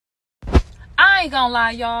I ain't gonna lie,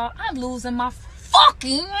 y'all. I'm losing my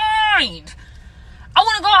fucking mind. I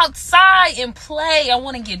want to go outside and play. I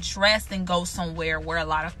want to get dressed and go somewhere where a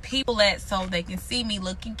lot of people at so they can see me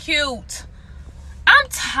looking cute. I'm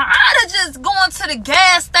tired of just going to the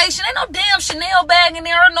gas station. Ain't no damn Chanel bag in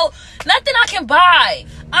there or nothing I can buy.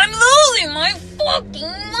 I'm losing my fucking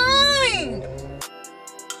mind.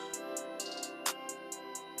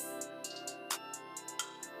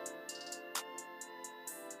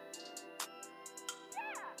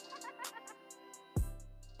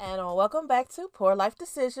 And welcome back to Poor Life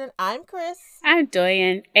Decision. I'm Chris. I'm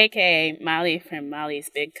Doyen, aka Molly from Molly's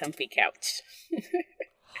Big Comfy Couch.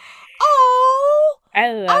 Oh, I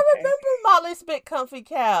remember Molly's Big Comfy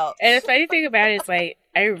Couch. And the funny thing about it is, like,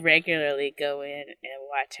 I regularly go in and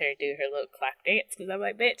watch her do her little clock dance because I'm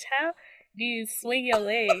like, bitch, how do you swing your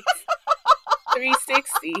legs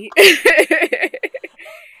 360?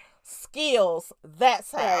 Skills.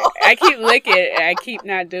 That's how. I keep looking and I keep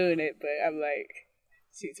not doing it, but I'm like,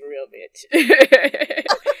 she's a real bitch.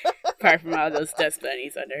 Apart from all those dust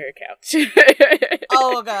bunnies under her couch.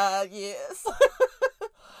 Oh, God, yes.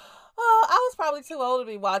 Oh, I was probably too old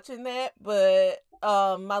to be watching that, but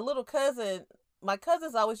my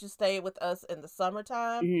cousins always just stayed with us in the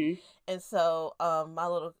summertime. Mm-hmm. And so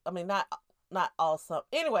not all summer.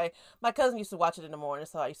 Anyway, my cousin used to watch it in the morning,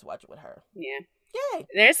 so I used to watch it with her. Yeah. Yay.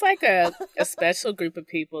 There's like a special group of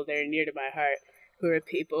people that are near to my heart who are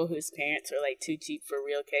people whose parents were like too cheap for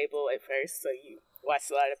real cable at first, so you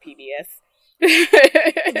watched a lot of PBS.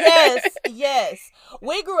 Yes.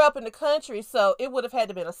 We grew up in the country, so it would have had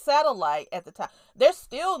to been a satellite at the time. There's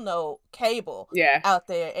still no cable out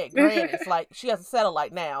there at Granny's. Like, she has a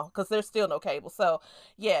satellite now because there's still no cable. So,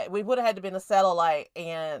 yeah, we would have had to been a satellite,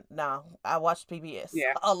 and no, I watched PBS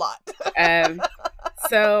a lot.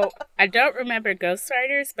 So, I don't remember Ghost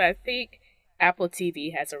Riders, but I think Apple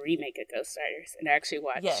TV has a remake of Ghost Riders, and I actually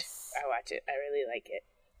watch it. I really like it.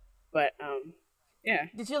 But, yeah.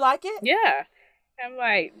 Did you like it? Yeah. I'm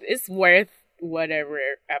like, it's worth whatever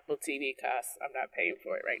Apple TV costs. I'm not paying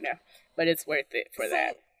for it right now, but it's worth it for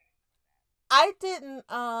that. I didn't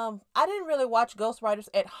really watch Ghost Riders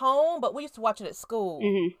at home, but we used to watch it at school.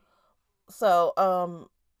 Mm-hmm. So,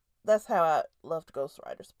 that's how I loved Ghost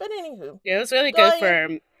Riders. But anywho. Yeah, it was really good for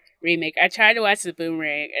a remake. I tried to watch The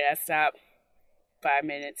Boomerang, and I stopped 5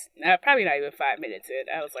 minutes. Probably not even 5 minutes in.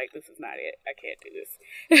 I was like, this is not it. I can't do this.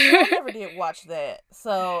 I never did watch that.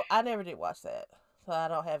 So I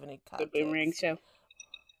don't have any context. The Boomerang show?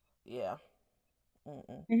 Yeah.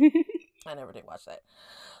 I never did watch that.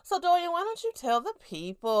 So, Doyen, why don't you tell the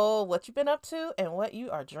people what you've been up to and what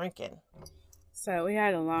you are drinking? So, we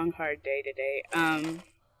had a long, hard day today. I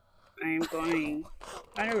am going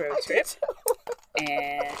on a road trip.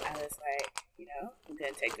 And I was like, I'm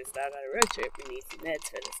going to take this dog on a road trip. We need some meds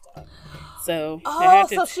for this dog. So,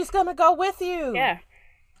 so she's going to go with you. Yeah.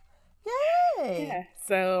 Yay. Yeah.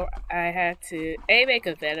 So, I had to, make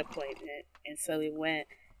a vet appointment. And so we went.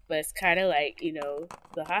 But it's kind of like,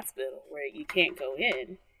 the hospital where you can't go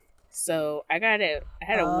in. So, I had a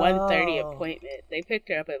 1:30 appointment. They picked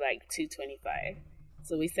her up at like 2:25.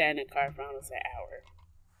 So, we sat in the car for almost an hour.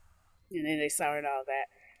 And then they saw her and all that.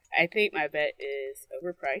 I think my vet is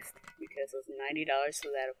overpriced because it was $90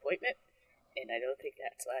 for that appointment, and I don't think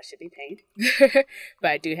that's what I should be paying.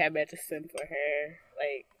 But I do have medicine for her,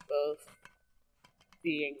 like both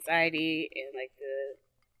the anxiety and like the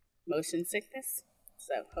motion sickness.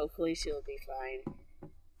 So hopefully she'll be fine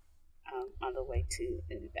on the way to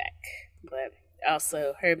and back. But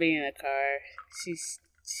also her being in the car,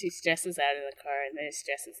 she stresses out in the car, and then it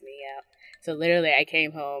stresses me out. So literally, I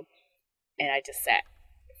came home and I just sat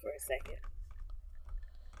for a second.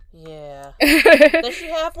 Yeah. Does she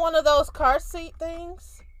have one of those car seat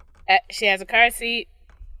things? She has a car seat.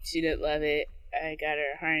 She didn't love it. I got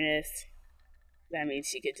her a harness. That means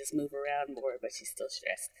she could just move around more, but she's still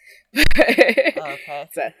stressed. Okay.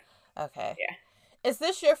 So. Okay. Yeah. Is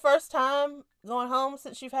this your first time going home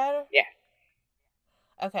since you've had her? Yeah.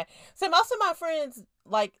 Okay. So most of my friends,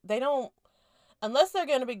 like, they don't, unless they're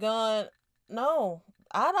going to be gone. No.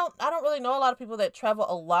 I don't really know a lot of people that travel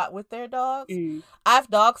a lot with their dogs. I've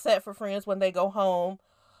dog sat for friends when they go home,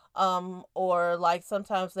 or like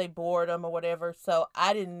sometimes they board them or whatever. So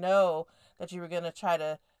I didn't know that you were going to try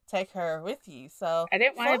to take her with you. So I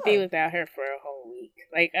didn't want to be without her for a whole week.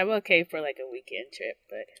 Like, I'm okay for like a weekend trip,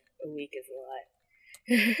 but a week is a lot.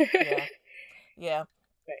 Yeah.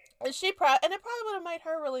 Right. And it probably would have made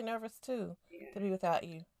her really nervous too, to be without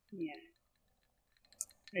you. Yeah.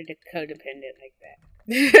 Or codependent like that.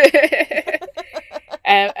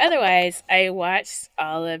 Otherwise, I watched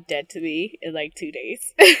all of Dead to Me in like 2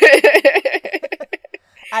 days.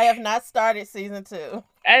 I have not started season 2.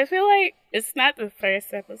 I feel like it's not the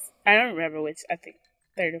first episode. I don't remember which. I think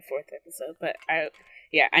third or fourth episode. But I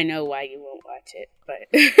know why you won't watch it. But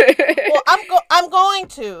well, I'm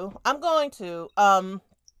going to.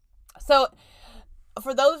 So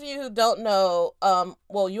for those of you who don't know,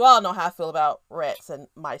 well, you all know how I feel about rats and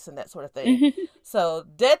mice and that sort of thing. So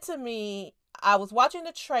Dead to Me, I was watching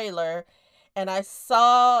the trailer and I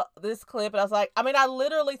saw this clip and I was like, I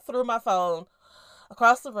literally threw my phone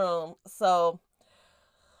across the room. So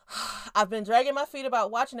I've been dragging my feet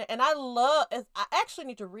about watching it, and I actually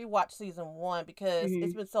need to rewatch season 1 because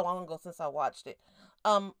it's been so long ago since I watched it.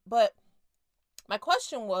 But my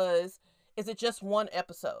question was, is it just one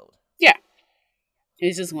episode? Yeah.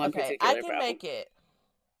 It's just one particular I can problem. make it.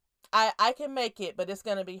 I can make it, but it's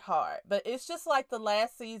going to be hard. But it's just like the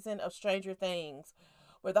last season of Stranger Things,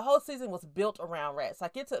 where the whole season was built around rats.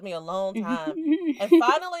 Like, it took me a long time. And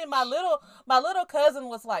finally, my little cousin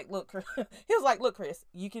was like, look, he was like, look, Chris,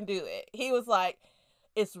 you can do it. He was like,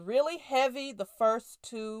 it's really heavy the first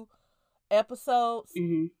 2 episodes,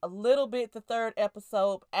 a little bit the 3rd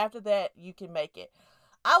episode. After that, you can make it.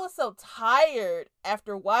 I was so tired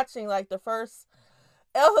after watching like the first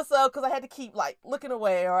episode because I had to keep like looking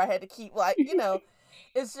away, or I had to keep like,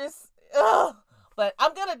 it's just, ugh. But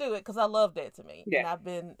I'm gonna do it because I love Dead to Me, and I've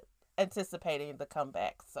been anticipating the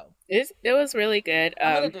comeback. So it was really good.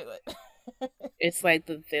 I'm gonna do it. It's like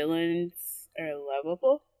the villains are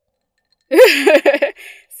lovable,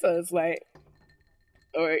 so it's like,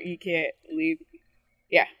 or you can't leave.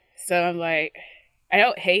 Yeah, so I'm like, I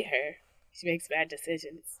don't hate her. She makes bad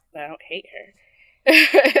decisions, but I don't hate her.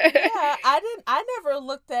 Yeah, I never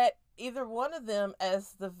looked at either one of them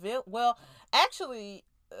as the villain. Well, actually,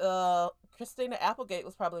 Christina Applegate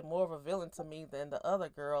was probably more of a villain to me than the other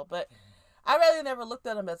girl, but I really never looked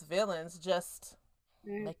at them as villains, just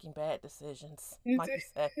making bad decisions, like you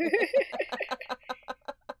said.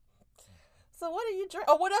 So what are you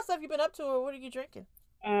drinking? Or what else have you been up to, or what are you drinking?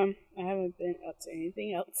 I haven't been up to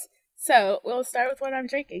anything else. So we'll start with what I'm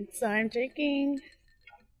drinking. So I'm drinking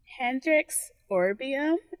Hendrick's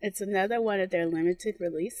Orbium. It's another one of their limited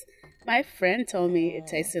release. My friend told me it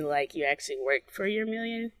tasted like you actually worked for your $1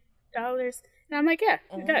 million. And I'm like, yeah,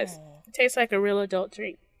 it does. It tastes like a real adult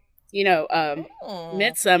drink.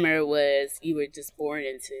 Midsummer was you were just born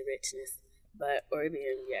into richness, but Orbium,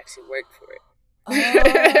 you actually worked for it.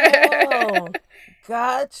 Oh,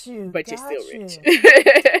 got you. But you're still rich.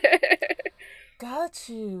 Got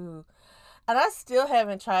you. And I still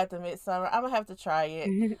haven't tried the Midsummer. I'm gonna have to try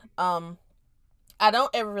it. I don't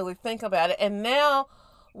ever really think about it, and now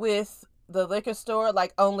with the liquor store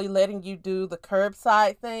like only letting you do the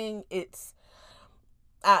curbside thing, it's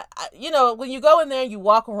when you go in there, you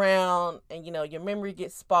walk around and your memory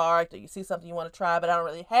gets sparked, or you see something you want to try, but I don't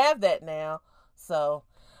really have that now. So,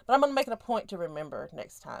 but I'm gonna make it a point to remember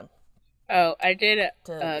next time. Oh, I did a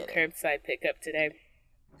curbside pickup today.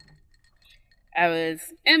 I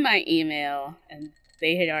was in my email, and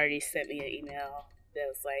they had already sent me an email that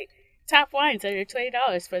was like, top wines under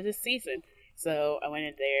 $20 for this season. So I went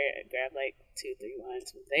in there and grabbed like 2-3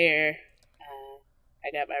 wines from there.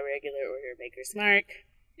 I got my regular order of Maker's Mark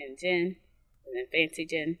and gin, and then fancy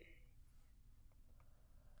gin.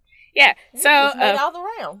 Yeah, so made all the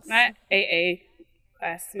rounds. My AA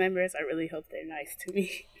class members, I really hope they're nice to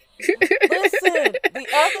me. Listen, the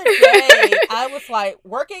other day I was like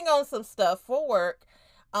working on some stuff for work,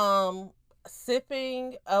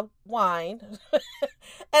 sipping a wine, and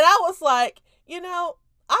I was like,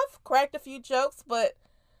 I've cracked a few jokes, but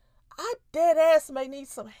I dead ass may need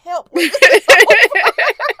some help with this.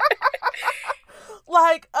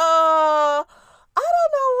 Like, I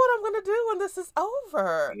don't know what I'm gonna do when this is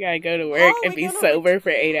over. You gotta go to work and be sober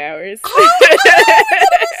for 8 hours. How am I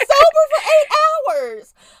gonna be sober for 8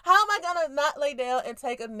 hours? How am I gonna not lay down and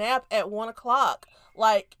take a nap at 1:00?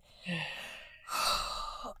 Like,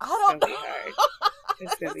 I don't know.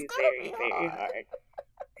 It's gonna be very, very hard.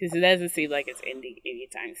 Because it doesn't seem like it's ending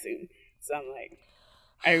anytime soon. So I'm like,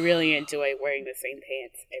 I really enjoy wearing the same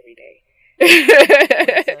pants every day.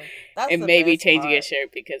 And maybe changing a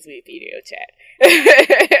shirt because we video chat.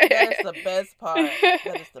 That is the best part.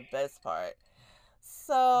 That is the best part.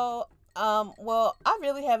 So, well, I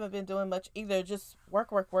really haven't been doing much either. Just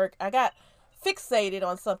work. I got fixated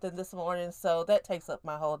on something this morning, so that takes up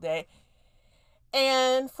my whole day.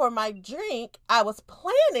 And for my drink, I was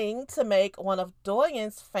planning to make one of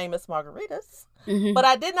Doyen's famous margaritas, but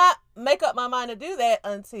I did not make up my mind to do that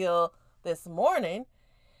until this morning.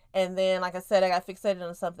 And then, like I said, I got fixated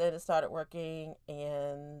on something and started working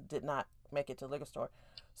and did not make it to the liquor store.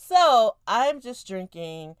 So I'm just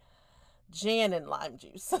drinking gin and lime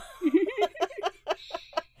juice.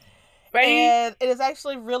 and it is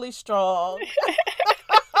actually really strong.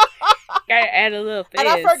 Gotta add a little fizz. And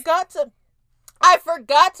I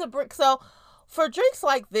forgot to bring, so for drinks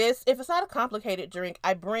like this, if it's not a complicated drink,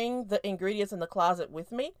 I bring the ingredients in the closet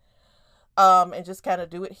with me, and just kind of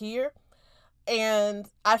do it here. And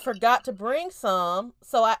I forgot to bring some,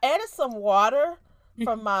 so I added some water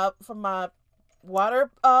from my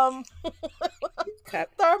water thermos,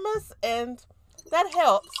 and that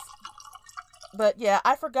helps. But yeah,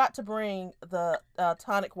 I forgot to bring the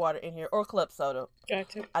tonic water in here, or club soda.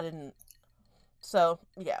 Gotcha. I didn't. So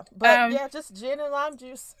yeah, but yeah, just gin and lime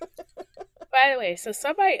juice. By the way, so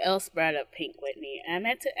somebody else brought up Pink Whitney. I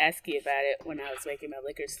meant to ask you about it when I was making my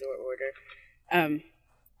liquor store order.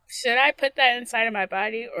 Should I put that inside of my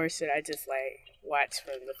body, or should I just like watch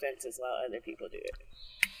from the fences while other people do it?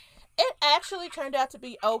 It actually turned out to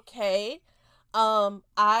be okay. You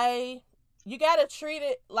gotta treat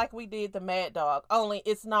it like we did the Mad Dog. Only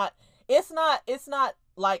it's not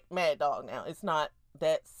like Mad Dog now. It's not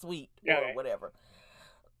that sweet or whatever.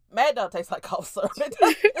 Mad Dog tastes like cough syrup.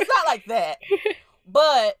 It's not like that.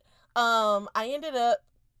 But I ended up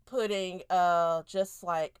putting just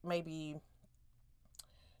like maybe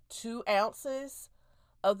 2 ounces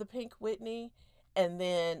of the Pink Whitney, and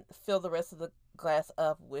then fill the rest of the glass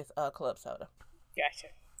up with club soda. Gotcha.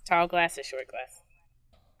 Tall glass or short glass?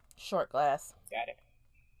 Short glass. Got it.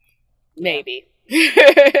 Maybe.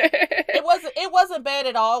 It wasn't bad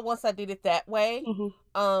at all once I did it that way. Mm-hmm.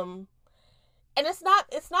 And it's not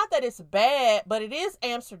that it's bad, but it is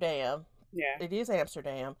Amsterdam. Yeah. It is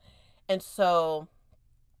Amsterdam. And so,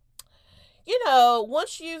 you know,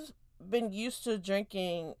 once you've been used to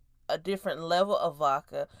drinking a different level of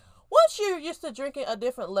vodka, once you're used to drinking a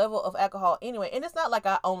different level of alcohol anyway, and it's not like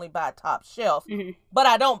I only buy top shelf, but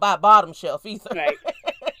I don't buy bottom shelf either. Right.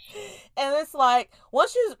 And it's like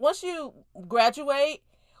once you graduate,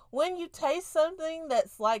 when you taste something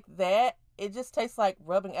that's like that, it just tastes like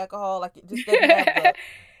rubbing alcohol. Like it just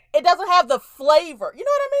doesn't have the flavor. You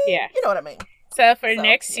know what I mean? Yeah. You know what I mean? So for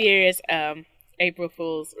next year's April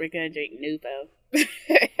Fools, we're gonna drink Nuvo.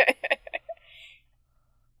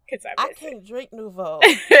 I can't drink Nuvo.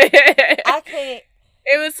 I can't.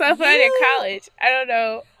 It was so fun in college. I don't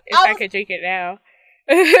know if I could drink it now.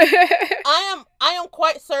 I am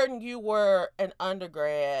quite certain you were an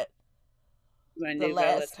undergrad when the Nuvo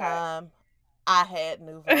last time I had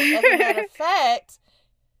Nuvo.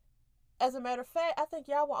 As a matter of fact, I think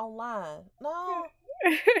y'all were online. No.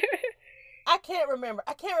 I can't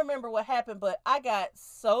remember what happened, but I got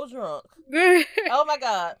so drunk. Oh my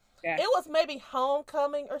God. Yeah. It was maybe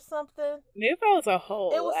homecoming or something. Nuvo was a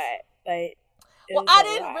whole lot. Like, I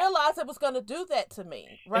didn't realize it was going to do that to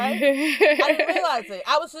me, right? I didn't realize it.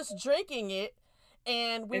 I was just drinking it,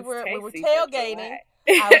 and we were tailgating.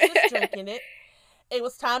 I was just drinking it. It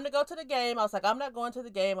was time to go to the game. I was like, I'm not going to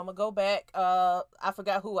the game. I'm going to go back. I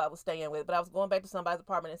forgot who I was staying with, but I was going back to somebody's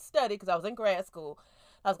apartment and study because I was in grad school.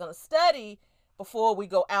 I was going to study before we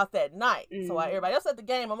go out that night. So while everybody else at the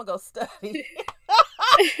game, I'm going to go study.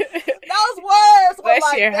 Those words were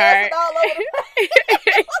like dancing all over the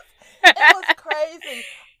place. It was crazy.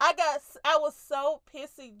 I was so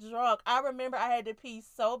pissy drunk. I remember I had to pee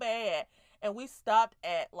so bad, and we stopped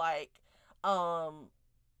at like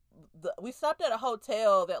we stopped at a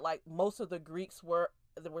hotel that like most of the Greeks were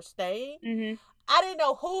staying. Mm-hmm. I didn't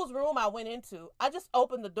know whose room I went into. I just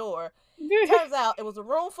opened the door. Turns out it was a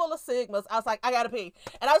room full of Sigmas. I was like, I gotta pee.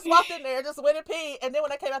 And I just walked in there, just went and pee. And then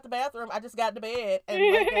when I came out the bathroom, I just got into bed and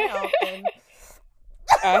laid down. And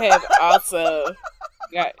I have also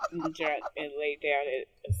got drunk and laid down at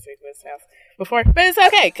a Sigma's house before. But it's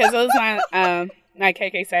okay, because it was my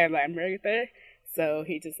KK sideline brother. So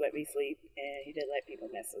he just let me sleep, and he didn't let people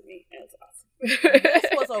mess with me. It was awesome.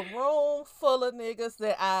 This was a room full of niggas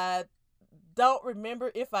that I don't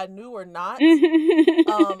remember if I knew or not.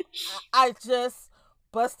 I just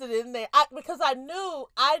busted in there because I knew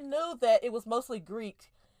that it was mostly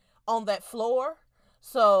Greek on that floor,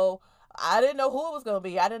 so I didn't know who it was gonna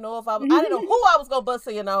be. I didn't know I didn't know who I was gonna bust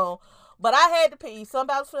in on, but I had to pee.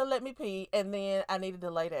 Somebody was gonna let me pee, and then I needed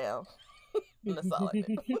to lay down. And that's all I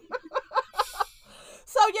did.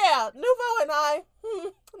 So yeah, Nuvo and I,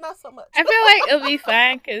 not so much. I feel like it'll be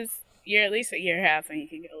fun because you're at least at your house and you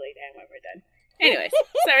can go lay down when we're done. Anyways,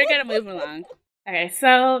 so we're gonna move along. Okay,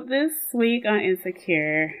 so this week on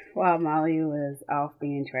Insecure, while Molly was off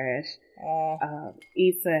being trash,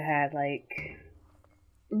 Issa had like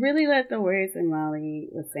really let the words that Molly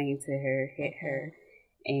was saying to her hit her,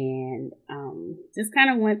 and just kind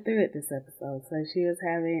of went through it this episode. So she was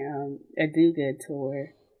having a do-good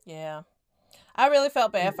tour. Yeah. I really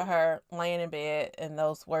felt bad for her laying in bed and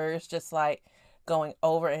those words just like going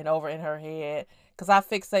over and over in her head. Because I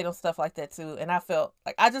fixate on stuff like that too. And I felt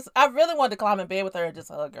like I really wanted to climb in bed with her and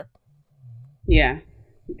just hug her. Yeah,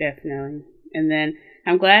 definitely. And then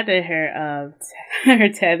I'm glad that her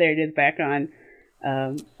tethered is back on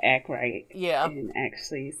Act Right. Yeah. And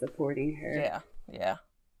actually supporting her. Yeah.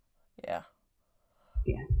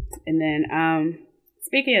 And then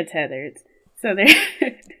speaking of tethered, so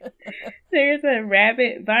there's a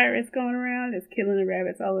rabbit virus going around that's killing the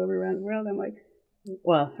rabbits all over around the world. I'm like,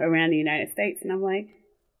 well, around the United States, and I'm like,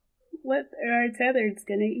 what are tethered's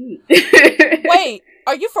gonna eat? Wait,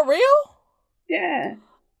 are you for real? Yeah.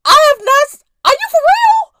 I have not. Are you for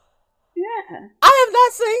real? Yeah. I have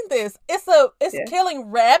not seen this. It's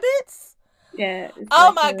killing rabbits. Yeah.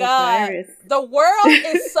 Oh my God. Virus. The world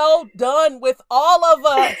is so done with all of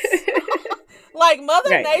us. Like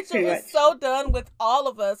Mother Nature is so done with all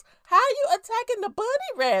of us. How are you attacking the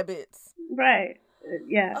bunny rabbits? Right.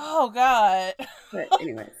 Yeah. Oh God. But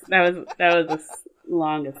anyways, that was a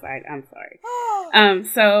long aside. I'm sorry.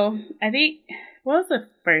 So I think what was the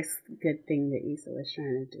first good thing that Issa was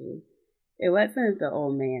trying to do? It wasn't the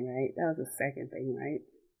old man, right? That was the second thing, right?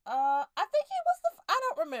 I think he was I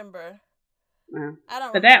don't remember. I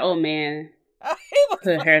don't. But that old man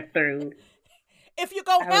put her through. If you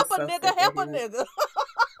go help a nigga, help a nigga.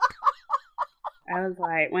 I was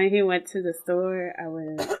like, when he went to the store, I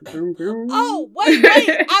went boom boom. Oh wait!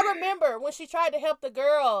 I remember when she tried to help the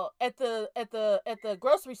girl at the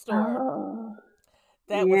grocery store. Oh,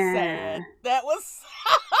 that was sad. That was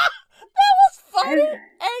that was funny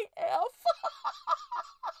AF.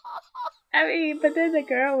 I mean, but then the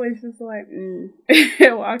girl was just like, and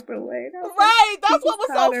walked away. Right, that's what was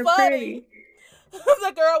so funny.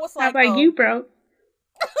 The girl was like, I was like, you broke.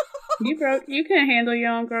 You broke. You couldn't handle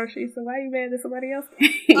your own groceries, so why are you mad that somebody else can?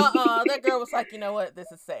 That girl was like, you know what?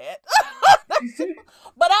 This is sad.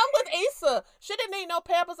 But I'm with Issa. She didn't need no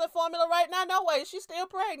Pampers and formula right now. No way. She's still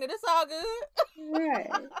pregnant. It's all good.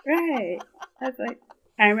 Right. I was like,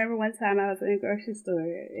 I remember one time I was in a grocery store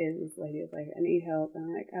and this lady was like, I need help. And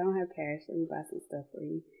I'm like, I don't have cash. Let me buy some stuff for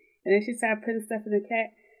you. And then she started putting stuff in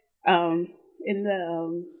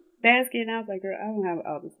the basket, and I was like, girl, I don't have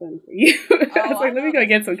all this money for you. I was like, let me go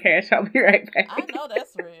get some cash. I'll be right back. I know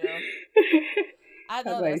that's real. I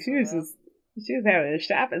know that's real. She was having a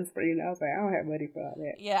shopping spree, and I was like, I don't have money for all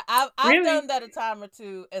that. Yeah, I've done that a time or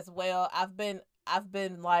two as well. I've been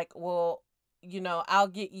like, well, I'll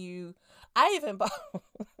get you. I even bought.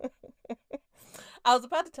 I was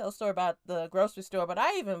about to tell a story about the grocery store, but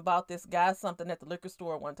I even bought this guy something at the liquor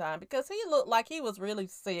store one time because he looked like he was really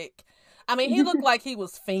sick. I mean, he looked like he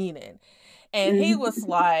was fiending. And he was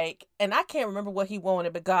like, and I can't remember what he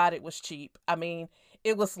wanted, but God, it was cheap. I mean,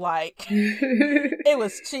 it was like, it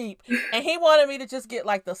was cheap. And he wanted me to just get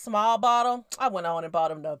like the small bottle. I went on and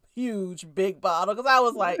bought him the huge big bottle because I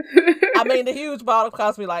was like, I mean, the huge bottle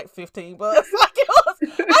cost me like $15. Like it was,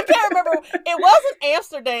 I can't remember. It wasn't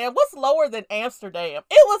Amsterdam. What's lower than Amsterdam?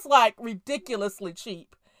 It was like ridiculously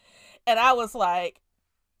cheap. And I was like,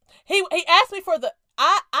 he asked me for the,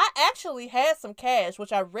 I actually had some cash,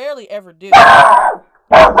 which I rarely ever do.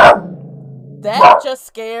 That just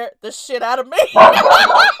scared the shit out of me. She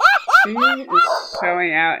is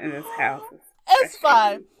showing out in this house. It's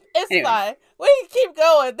fine. It's fine. We can keep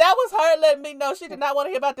going. That was her letting me know she did not want to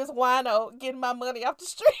hear about this wino getting my money off the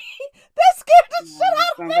street. That scared the shit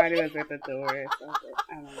out of me. Somebody was at the door.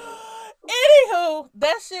 I don't know. Anywho,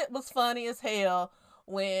 that shit was funny as hell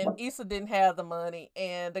when Issa didn't have the money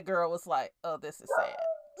and the girl was like, oh, this is sad.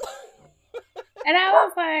 And I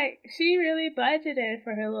was like, she really budgeted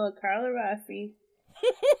for her little Carla Rossi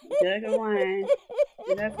jug of wine.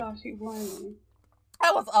 And that's all she wanted.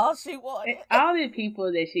 That was all she wanted. All the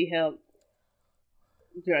people that she helped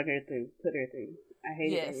drug her through, put her through. I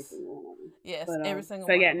hated every single one of them. Yes, but, every single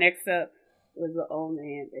one. So yeah, next up was the old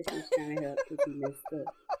man that she was trying to help because he missed the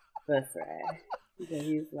bus ride. So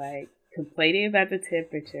he's like complaining about the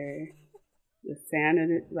temperature, the sound of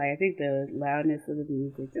it, like I think the loudness of the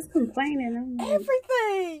music, just complaining.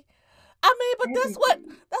 Everything. I mean, but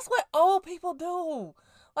that's what old people do.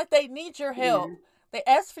 Like they need your help. Yeah. They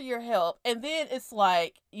ask for your help, and then it's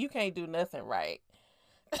like you can't do nothing right.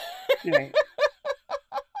 Right.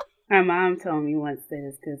 My mom told me once that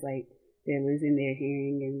it's because like they're losing their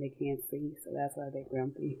hearing and they can't see, so that's why they're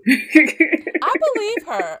grumpy. I believe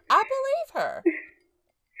her.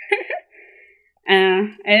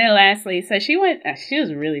 And then lastly, so she went. She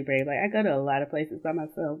was really brave. Like I go to a lot of places by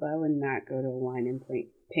myself, but I would not go to a wine and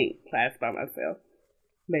paint class by myself.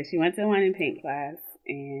 But she went to a wine and paint class,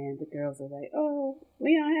 and the girls were like, "Oh,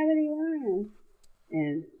 we don't have any wine,"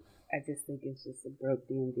 and I just think it's just a broke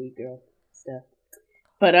DMV girl stuff.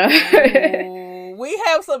 But we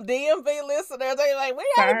have some DMV listeners. They're like, we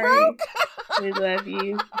ain't sorry, broke. we love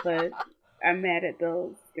you, but I'm mad at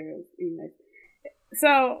those girls.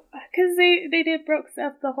 So, because they did broke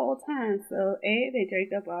stuff the whole time. So, they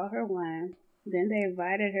drank up all her wine. Then they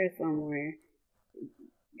invited her somewhere,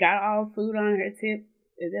 got all food on her tip,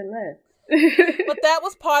 and then left. But that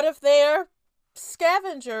was part of their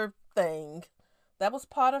scavenger thing. That was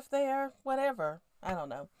part of their whatever. I don't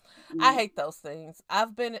know. I hate those things.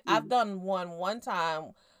 I've done one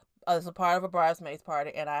time as a part of a bridesmaids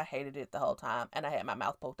party, and I hated it the whole time, and I had my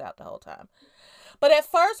mouth poked out the whole time. But at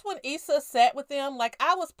first, when Issa sat with them, like,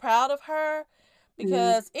 I was proud of her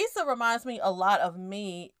because Issa reminds me a lot of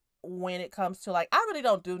me when it comes to, like, I really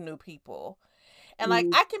don't do new people. And, like,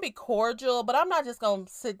 I can be cordial, but I'm not just going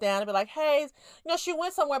to sit down and be like, hey, she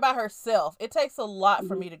went somewhere by herself. It takes a lot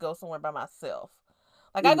for me to go somewhere by myself.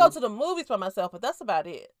 Like, I go to the movies by myself, but that's about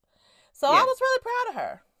it. So I was really proud of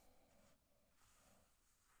her.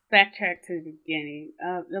 Backtrack to the beginning.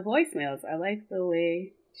 The voicemails. I like the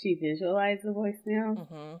way she visualized the voicemail.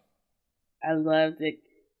 Mm-hmm. I loved it.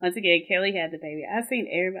 Once again, Kelly had the baby. I've seen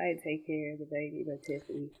everybody take care of the baby but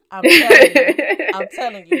Tiffany. I'm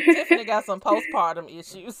telling you. Tiffany got some postpartum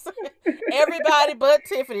issues. Everybody but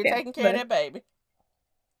Tiffany taking care of that baby.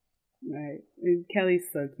 Right. And Kelly's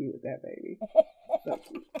so cute with that baby. So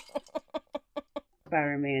cute. If I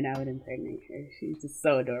were a man, I would impregnate her. She's just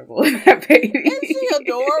so adorable with that baby. Isn't she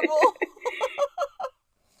adorable?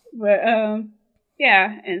 But,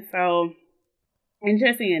 yeah. And so,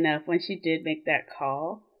 interesting enough, when she did make that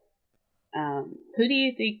call, who do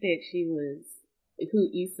you think that who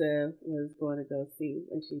Issa was going to go see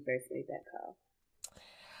when she first made that call?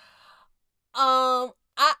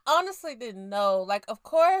 I honestly didn't know. Like, of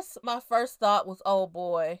course, my first thought was, oh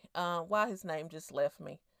boy, why his name just left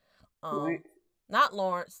me. Not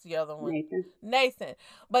Lawrence, the other one. Nathan.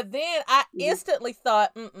 But then I instantly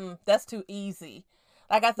thought, that's too easy.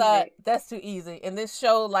 Like, I thought, that's too easy. And this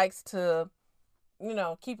show likes to,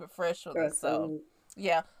 keep it fresh with us. So,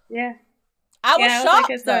 yeah. Yeah. I was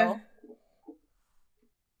shocked, though.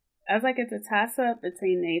 I was like, it's a toss-up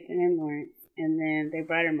between Nathan and Lawrence. And then they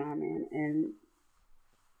brought her mom in. And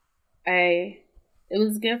it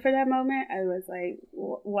was good for that moment. I was like,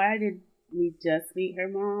 why did we just meet her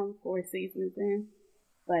mom 4 seasons in?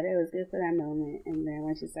 But it was good for that moment. And then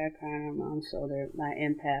when she started crying on her mom's shoulder, my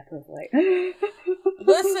empath was like,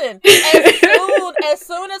 listen, as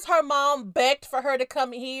soon as her mom begged for her to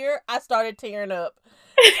come here, I started tearing up.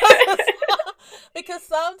 Because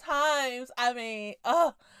sometimes,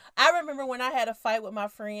 I remember when I had a fight with my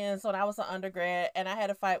friends when I was an undergrad, and I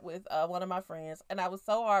had a fight with one of my friends, and I was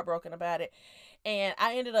so heartbroken about it. And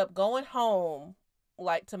I ended up going home,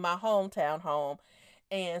 like to my hometown home,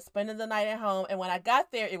 and spending the night at home. And when I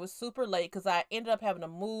got there, it was super late because I ended up having to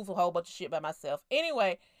move a whole bunch of shit by myself.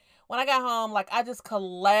 Anyway, when I got home, like, I just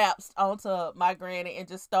collapsed onto my granny and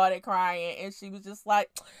just started crying. And she was just like,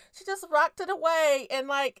 she just rocked it away. And,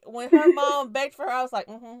 like, when her mom begged for her, I was like,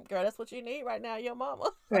 girl, that's what you need right now, your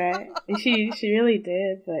mama. Right. She really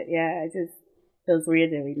did. But, yeah, it was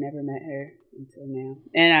weird that we never met her until now.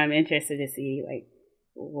 And I'm interested to see, like,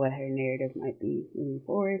 what her narrative might be moving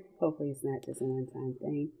forward. Hopefully it's not just a one-time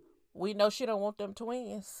thing. We know she don't want them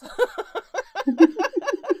twins.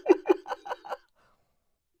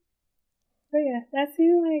 But yeah, that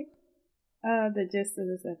seemed like the gist of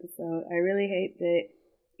this episode. I really hate that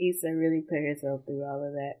Issa really put herself through all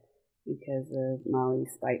of that because of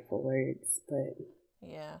Molly's spiteful words. But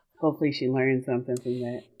yeah, hopefully she learned something from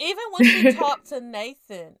that. Even when she talked to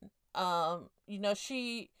Nathan,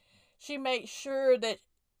 she made sure that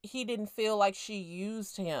he didn't feel like she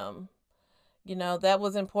used him. That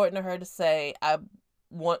was important to her to say, I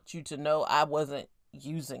want you to know I wasn't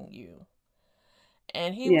using you.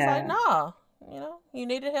 And he was like, nah, you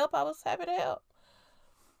needed help. I was happy to help.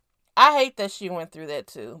 I hate that she went through that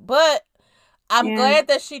too. But I'm glad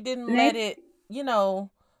that she didn't let it,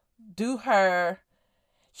 do her.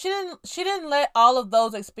 She didn't let all of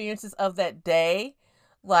those experiences of that day,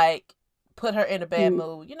 like, put her in a bad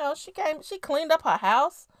mood. She cleaned up her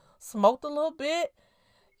house, smoked a little bit,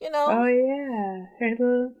 Oh, yeah. Her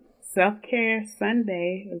little self-care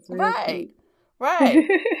Sunday was really cute. Right.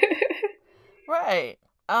 Right.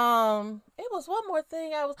 It was one more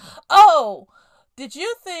thing did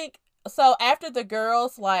you think, so after the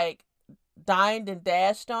girls, like, dined and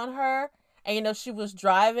dashed on her, and, she was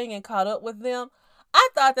driving and caught up with them, I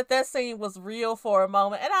thought that scene was real for a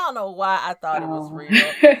moment, and I don't know why I thought it was real,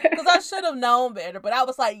 because I should have known better, but I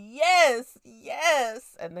was like, yes,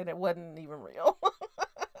 and then it wasn't even real.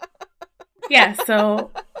 Yeah,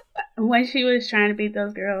 so when she was trying to beat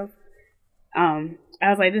those girls, I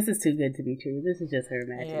was like, this is too good to be true. This is just her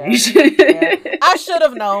imagination. Yeah. I should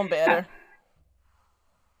have known better.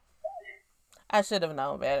 I should have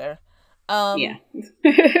known better. Yeah.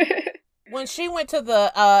 When she went to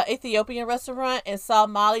the Ethiopian restaurant and saw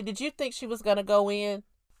Molly, did you think she was gonna go in?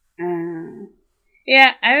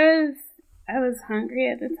 Yeah, I was hungry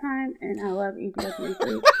at the time, and I love Ethiopian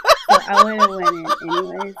food, so I would have went in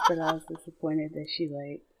anyways. But I was disappointed that she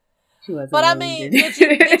wasn't. But I mean, did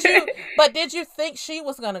you think she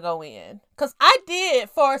was gonna go in? Because I did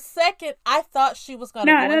for a second. I thought she was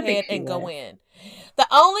gonna go ahead and go in. The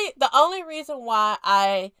only reason why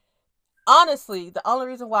I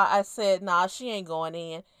said nah, she ain't going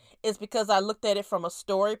in is because I looked at it from a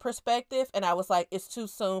story perspective, and I was like, it's too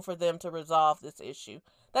soon for them to resolve this issue.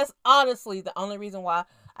 That's honestly the only reason why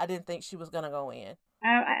I didn't think she was gonna go in.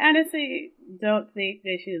 I honestly don't think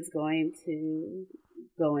that she was going to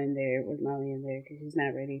go in there with Molly in there because she's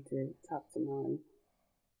not ready to talk to Molly.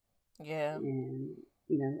 Yeah. And,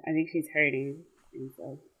 I think she's hurting, and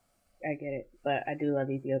so I get it. But I do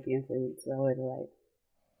love Ethiopian food, so I would have,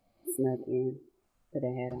 snuck in, put a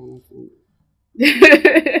hat on or something.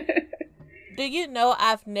 Do you know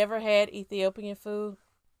I've never had Ethiopian food?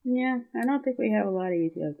 Yeah, I don't think we have a lot of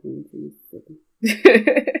Ethiopians in Mississippi.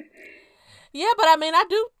 Yeah, but I mean, I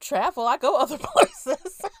do travel. I go other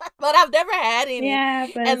places, but I've never had any. Yeah,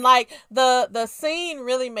 but... and the scene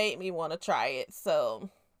really made me want to try it. So,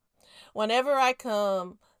 whenever I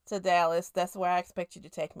come to Dallas, that's where I expect you to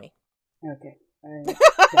take me. Okay. I'm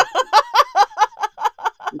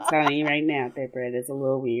telling you right now, that bread is a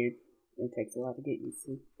little weird. It takes a while to get used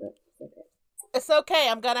to, but it's okay. It's okay.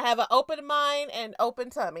 I'm gonna have an open mind and open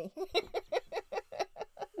tummy.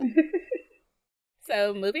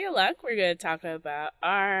 So, moving along, we're going to talk about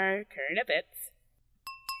our current events.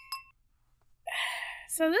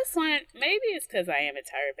 So this one, maybe it's because I am a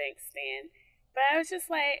Tyra Banks fan, but I was just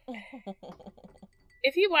like,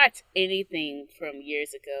 if you watch anything from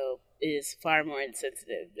years ago, it is far more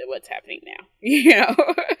insensitive than what's happening now, Yeah.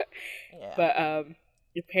 But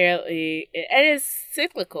apparently, it is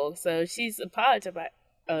cyclical, so she's apologized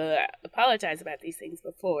about these things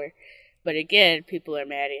before, but again, people are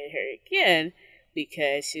mad at her again,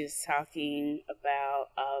 because she was talking about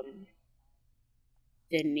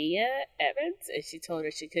Dania Evans, and she told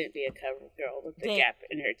her she couldn't be a cover girl with the gap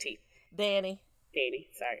in her teeth. Danny,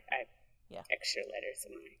 sorry. Extra letters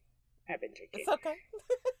in I've been drinking. It's okay.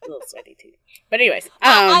 A little sweaty too. But anyways.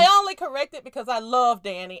 I only corrected because I love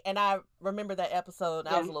Danny, and I remember that episode,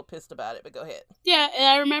 and I was a little pissed about it, but go ahead. Yeah, and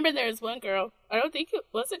I remember there was one girl, I don't think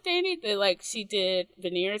was it Danny, that she did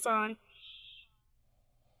veneers on.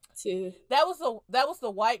 That was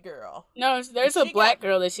the white girl. No, there's a black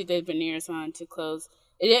girl that she did veneers on to close.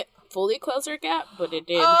 It didn't fully close her gap, but it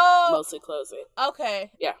did mostly close it.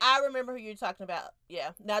 Okay. Yeah. I remember who you're talking about.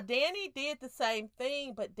 Yeah. Now, Danny did the same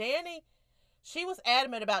thing, but Danny, she was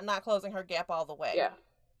adamant about not closing her gap all the way. Yeah.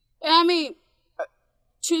 And I mean,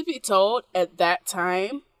 truth be told, at that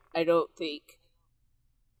time, I don't think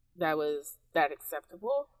that was that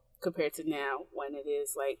acceptable compared to now when it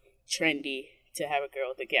is, trendy to have a girl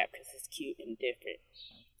with a gap because it's cute and different.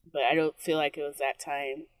 But I don't feel like it was that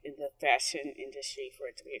time in the fashion industry for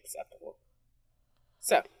it to be acceptable.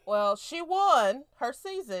 So. Well, she won her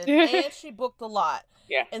season and she booked a lot.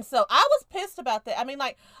 Yeah. And so I was pissed about that. I mean,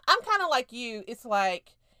 I'm kind of like you. It's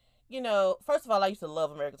first of all, I used to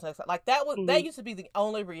love American Sex. That used to be the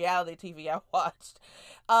only reality TV I watched.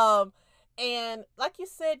 And like you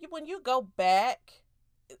said, when you go back,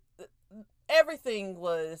 everything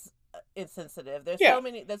was insensitive. There's so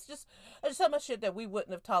much shit that we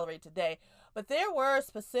wouldn't have tolerated today. But there were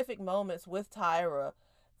specific moments with Tyra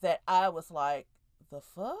that I was like, the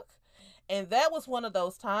fuck? And that was one of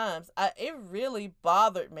those times. It really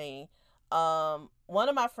bothered me. One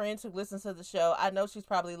of my friends who listens to the show, I know she's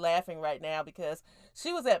probably laughing right now because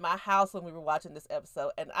she was at my house when we were watching this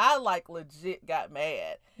episode, and I legit got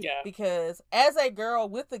mad. Yeah. Because as a girl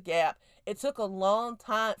with the gap, it took a long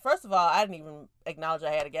time. First of all, I didn't even acknowledge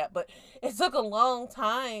I had a gap, but it took a long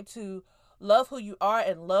time to love who you are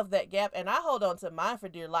and love that gap. And I hold on to mine for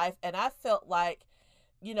dear life. And I felt like,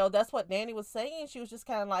 that's what Danny was saying. She was just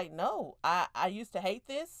kind of like, no, I used to hate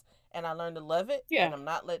this and I learned to love it. Yeah. And I'm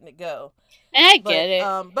not letting it go. And I get it.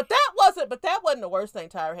 But that wasn't the worst thing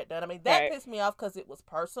Tyra had done. I mean, that pissed me off because it was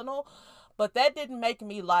personal, but that didn't make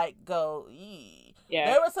me go, eee. Yeah.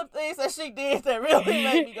 There were some things that she did that really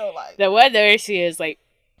made me go the one where she is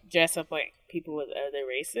dressed up like people with other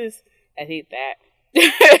races. I think that.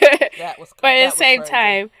 That was. But at the same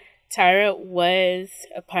time, Tyra was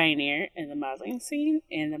a pioneer in the modeling scene,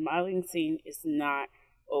 and the modeling scene is not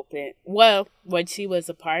open. Well, when she was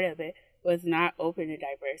a part of it, was not open to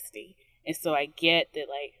diversity. And so I get that,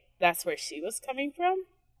 like, that's where she was coming from.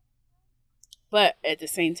 But at the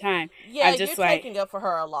same time, I'm just you're like, taking up for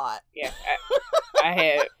her a lot. Yeah, I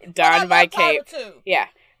had donned my cape. Too. Yeah,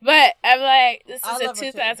 but I'm like, this is a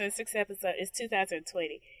 2006 episode. It's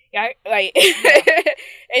 2020. Yeah, like,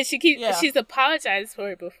 and she's apologized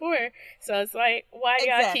for it before. So it's like, why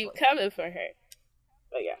y'all keep coming for her?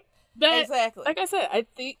 But yeah, but exactly. Like I said, I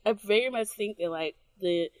very much think that, like,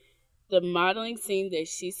 the modeling scene that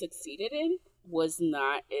she succeeded in was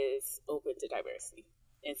not as open to diversity.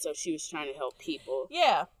 And so she was trying to help people.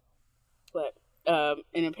 Yeah. But,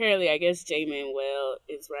 and apparently, I guess Jay Manuel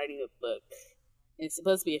is writing a book. It's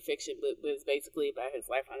supposed to be a fiction book, but it's basically about his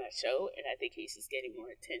life on that show. And I think he's just getting more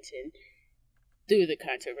attention through the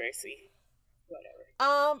controversy.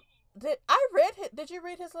 Whatever. Did you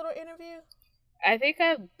read his little interview? I think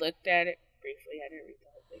I looked at it briefly. I didn't read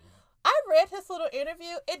the whole thing. I read his little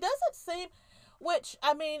interview. It doesn't seem... Which,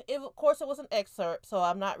 I mean, of course it was an excerpt, so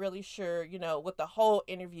I'm not really sure, what the whole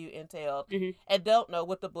interview entailed, and don't know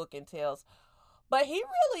what the book entails. But he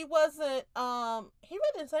really wasn't, he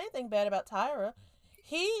really didn't say anything bad about Tyra.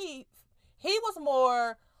 He was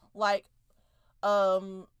more like, I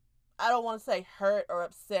don't want to say hurt or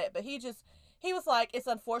upset, but he was like, it's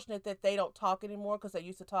unfortunate that they don't talk anymore because they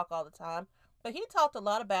used to talk all the time. But he talked a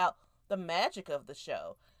lot about the magic of the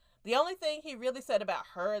show. The only thing he really said about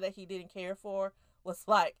her that he didn't care for was,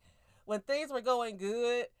 like, when things were going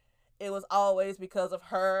good, it was always because of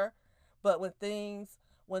her. But when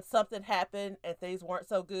something happened and things weren't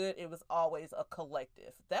so good, it was always a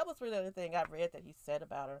collective. That was really the only thing I read that he said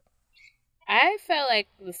about her. I felt like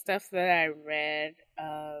the stuff that I read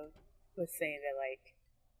was saying that, like,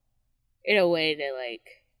 in a way that, like,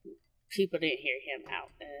 people didn't hear him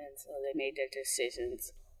out. And so they made their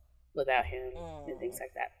decisions without him and things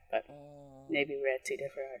like that. But maybe read 2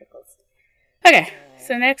 different articles. Okay,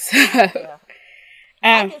 so next up. Yeah.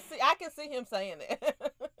 I can see him saying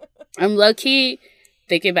that. I'm low-key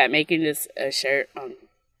thinking about making this a shirt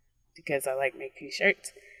because I like making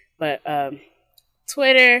shirts. But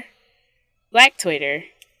Twitter, Black Twitter,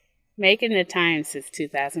 making the time since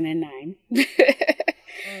 2009.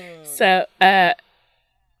 So there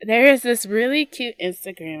is this really cute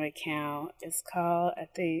Instagram account. It's called, I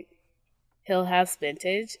think, Hill House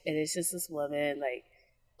Vintage, and it's just this woman, like,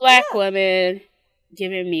 black woman,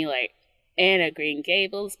 giving me, like, Anna Green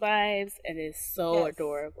Gables vibes, and it's so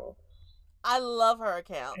adorable. I love her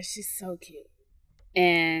account. She's so cute.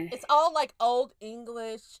 And it's all, like, old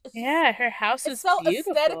English. Her house is so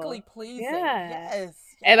beautiful. Aesthetically pleasing. Yeah. Yes.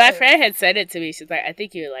 And my friend had said it to me. She's like, I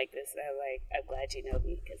think you would like this. And I'm like, I'm glad you know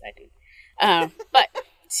me, because I do. But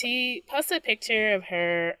she posted a picture of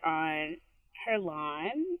her on her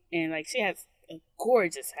lawn, and, like, she has a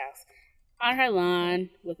gorgeous house on her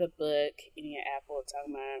lawn with a book, eating an apple,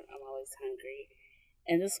 talking about I'm always hungry.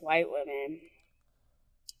 And this white woman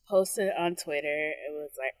posted on Twitter, it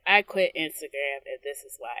was like, I quit Instagram and this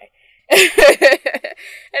is why.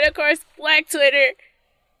 And of course, Black Twitter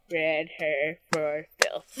read her for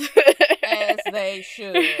filth. As they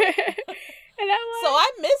should. And I'm like, so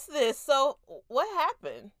I missed this. So what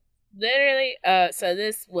happened? Literally, so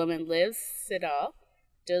this woman, Liv Siddall,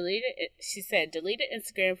 deleted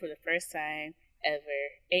Instagram for the first time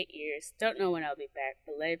ever, 8 years. Don't know when I'll be back,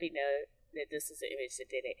 but let me know that this is the image that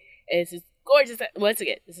did it. And it's this gorgeous, once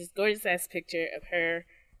again, this is gorgeous ass picture of her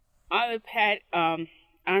on the on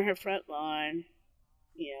her front lawn,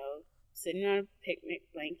 sitting on a picnic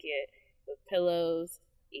blanket with pillows,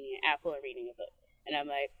 eating an apple and reading a book. And I'm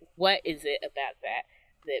like, what is it about that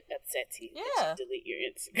upsets you? That you delete your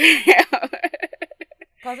Instagram?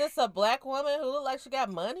 Because it's a black woman who looks like she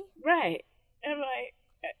got money? Right. I'm like,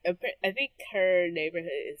 I think her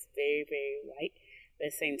neighborhood is very, very white. But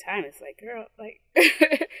at the same time, it's like, girl, like,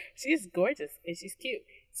 she's gorgeous and she's cute.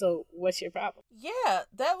 So what's your problem? Yeah,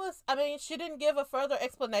 she didn't give a further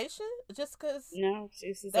explanation just because. No,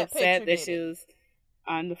 she's just upset that she was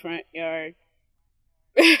on the front yard.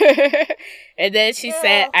 And then she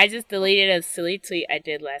said, I just deleted a silly tweet I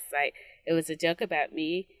did last night. It was a joke about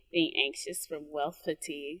me being anxious from wealth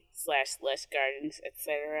fatigue / lush gardens,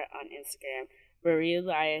 etc. on Instagram, but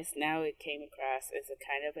realized now it came across as a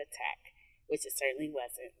kind of attack, which it certainly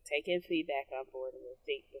wasn't. Taking feedback on board and we'll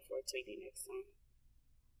think before tweeting next time.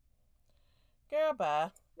 Girl,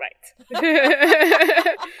 bye. Right.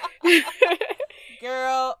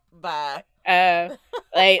 Girl, bye.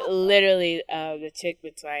 Like, literally, the chick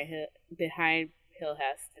behind Hill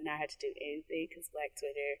House did not have to do anything because Black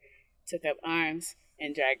Twitter took up arms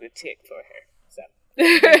and dragged the chick for her. So.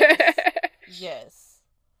 Yes.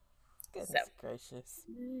 Goodness gracious.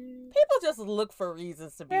 People just look for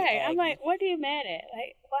reasons to be right. aggy. I'm like, what are you mad at?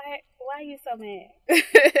 Like, why are you so mad?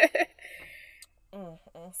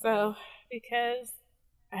 So, because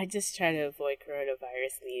I just try to avoid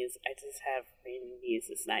coronavirus news, I just have random news.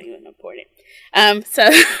 It's not even important. So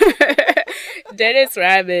Dennis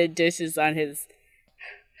Rodman dishes on his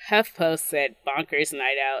HuffPost said bonkers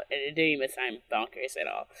night out, and it didn't even sound bonkers at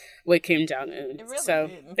all with Kim Jong-un. Really so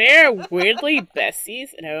didn't. they're weirdly besties,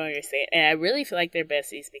 and I don't understand. And I really feel like they're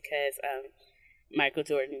besties because Michael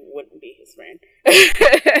Jordan wouldn't be his friend.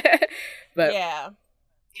 But yeah.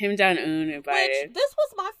 Kim Jong-un invited. Which, this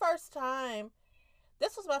was my first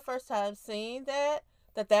time seeing that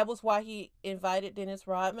was why he invited Dennis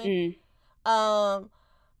Rodman. I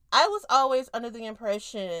was always under the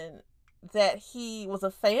impression that he was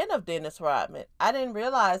a fan of Dennis Rodman. I didn't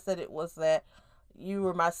realize that it was that you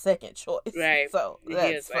were my second choice. Right. So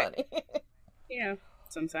that's funny. Like,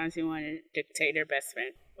 sometimes you want to dictate your best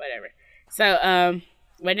friend, whatever. So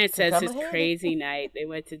when it says his crazy night, they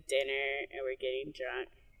went to dinner and were getting drunk.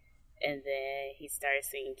 And then he started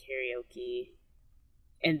singing karaoke.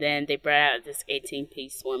 And then they brought out this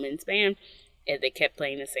 18-piece women's band. And they kept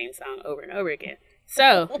playing the same song over and over again.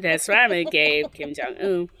 So Dennis Rodman gave Kim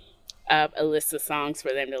Jong-un a list of songs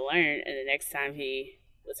for them to learn. And the next time he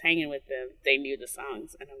was hanging with them, they knew the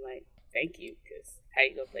songs. And I'm like, thank you. Because how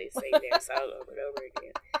you going to play the same damn song over and over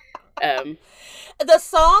again? The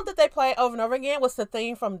song that they played over and over again was the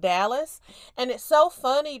theme from Dallas. And it's so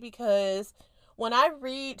funny because when I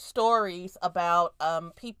read stories about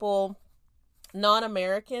people,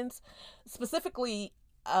 non-Americans, specifically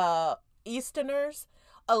Easterners,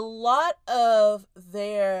 a lot of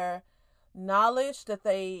their knowledge that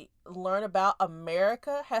they learn about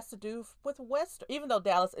America has to do with Western, even though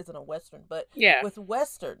Dallas isn't a Western, but with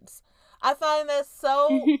Westerns. I find that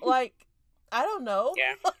so, like, I don't know.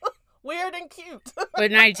 Yeah. Weird and cute.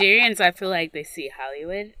 But Nigerians, I feel like they see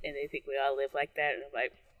Hollywood and they think we all live like that. And I'm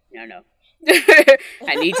like, no.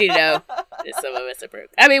 I need you to know that some of us are broke.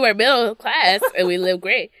 I mean, we're middle class and we live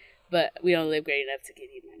great, but we don't live great enough to give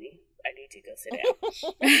you money. I need you to go sit down.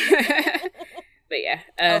 But yeah.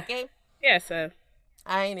 Okay. Yeah, so.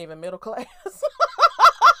 I ain't even middle class.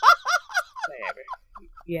 Whatever.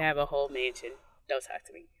 You have a whole mansion. Don't talk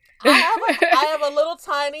to me. I have a little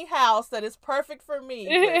tiny house that is perfect for me,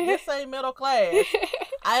 but this ain't middle class.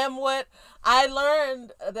 I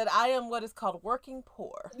learned that I am what is called working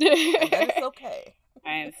poor. And that is okay.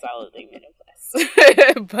 I am solidly middle class.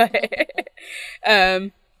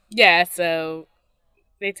 But, yeah, so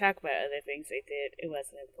they talk about other things they did. It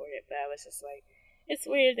wasn't important, but I was just like, it's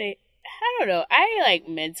weird. I don't know. I, like,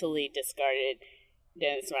 mentally discarded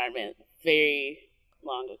Dennis Rodman very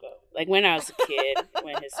long ago. Like, when I was a kid,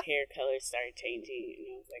 when his hair color started changing,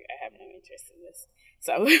 and I was like, I have no interest in this.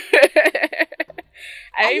 So,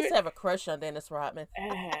 I used to have a crush on Dennis Rodman.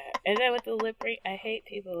 And then with the lip ring, I hate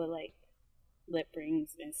people with, like, lip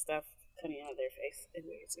rings and stuff coming out of their face. It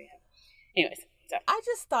weirds me out. Anyways, so. I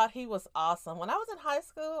just thought he was awesome. When I was in high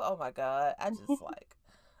school, oh my God, I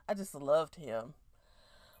just loved him.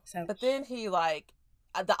 So. But then he, like,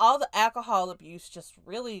 all the alcohol abuse just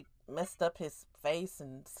really messed up his face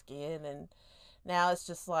and skin, and now it's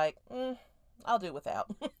just like, I'll do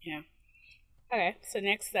without. Yeah. Okay, so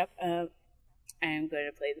next up, I am going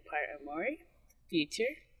to play the part of Maury.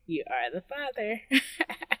 Future, you are the father.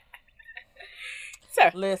 So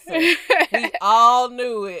listen, we all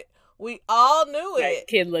knew it. Right,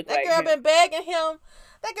 kid looked that like girl him. been begging him.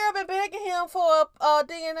 That girl been begging him for a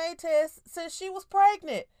DNA test since she was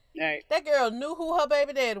pregnant. Right. That girl knew who her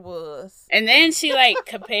baby daddy was. And then she, like,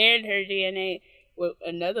 compared her DNA with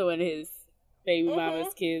another one of his baby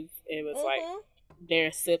mama's kids. It was like,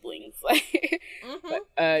 they're siblings. Like,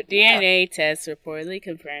 but, DNA test reportedly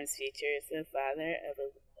confirms Future is the father of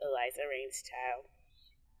Eliza Reign's child.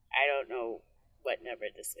 I don't know what number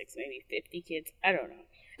this makes. Maybe 50 kids? I don't know.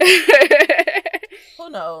 Who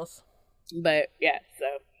knows? But, yeah, so.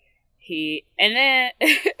 And then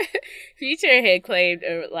Future had claimed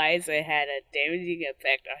Eliza had a damaging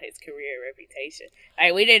effect on his career and reputation.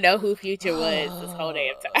 Like, we didn't know who Future was this whole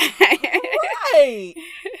damn time. Right.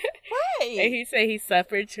 And he said he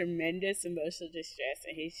suffered tremendous emotional distress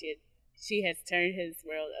and she has turned his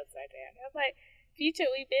world upside down. I'm like, Future,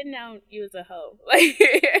 we've been known you as a hoe. Like,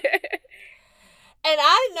 and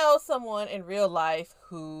I know someone in real life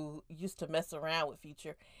who used to mess around with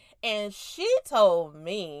Future, and she told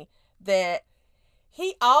me that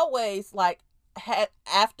he always, like, had,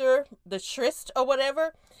 after the tryst or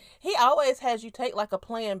whatever, he always has you take, like, a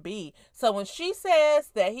plan B. So when she says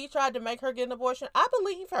that he tried to make her get an abortion, I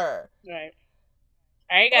believe her. Right.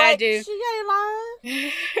 All you gotta do, she ain't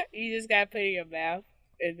lying. you just gotta put it in your mouth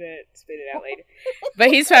and then spit it out later. But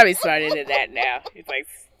he's probably smarter than that now. He's like,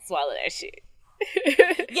 swallow that shit.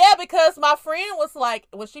 Yeah, because my friend was like,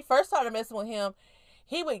 when she first started messing with him,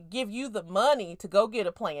 he would give you the money to go get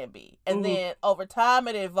a plan B. And then over time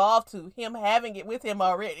it evolved to him having it with him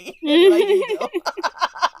already. Like, here you go.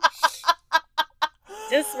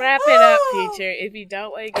 Just wrap it up, Future. If you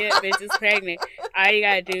don't want to get bitches pregnant, all you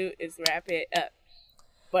gotta do is wrap it up.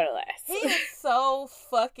 But alas. He is so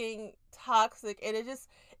fucking toxic, and it's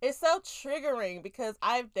so triggering because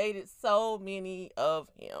I've dated so many of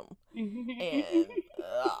him. And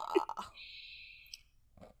I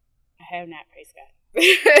have not, praise God.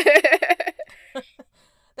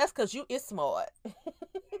 That's because you is smart. I'm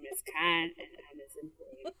as kind and I'm as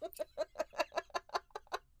important.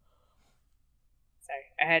 Sorry,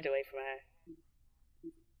 I had to wait for my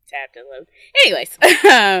tab to load. Anyways,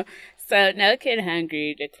 so No Kid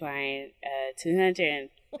Hungry declined a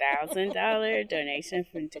 $200,000 donation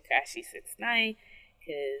from Tekashi 69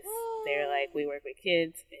 because they're like, we work with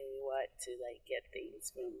kids and we want to like get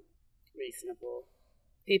things from reasonable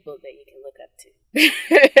people that you can look up to.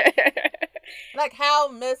 Like, how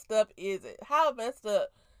messed up is it? How messed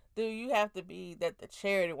up do you have to be that the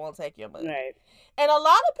charity won't take your money? Right. And a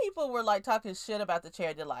lot of people were like talking shit about the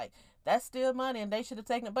charity, like, that's still money and they should have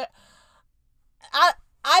taken it. But I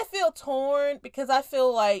feel torn because I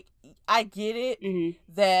feel like I get it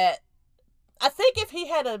that I think if he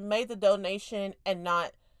had made the donation and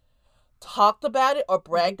not talked about it or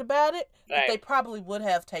bragged about it, right, they probably would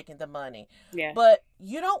have taken the money. Yeah. But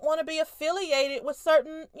you don't want to be affiliated with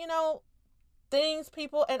certain, things,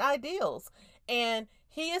 people, and ideals. And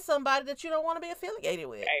he is somebody that you don't want to be affiliated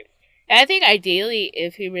with. Right. I think ideally,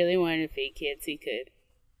 if he really wanted to feed kids, he could.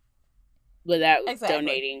 Without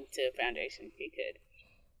donating to a foundation, he could.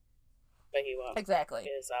 But he won't. Exactly.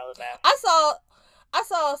 It's all about. I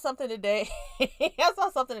saw something today.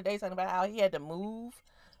 Talking about how he had to move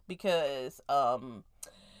because some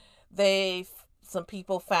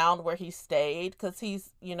people found where he stayed because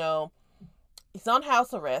he's on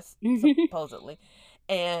house arrest supposedly,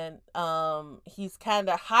 and he's kind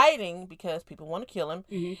of hiding because people want to kill him,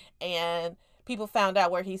 and people found out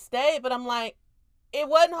where he stayed. But I'm like, it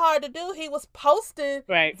wasn't hard to do. He was posting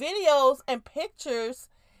videos and pictures,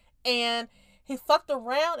 and he fucked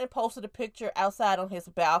around and posted a picture outside on his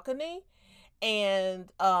balcony. And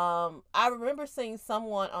I remember seeing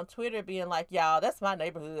someone on Twitter being like, y'all, that's my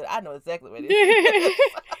neighborhood. I know exactly where this is.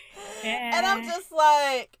 And I'm just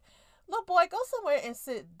like, little boy, go somewhere and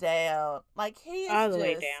sit down. Like, he is all the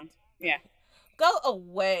way down. Yeah. Go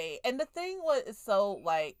away. And the thing was, so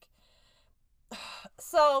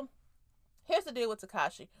here's the deal with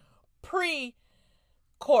Tekashi.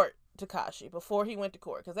 Pre-court Tekashi, before he went to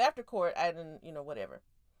court. Because after court, I didn't, whatever.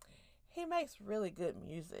 He makes really good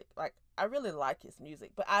music. Like, I really like his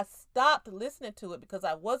music. But I stopped listening to it because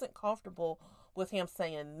I wasn't comfortable with him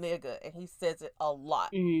saying nigga. And he says it a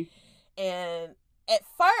lot. And at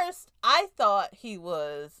first, I thought he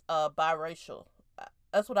was biracial.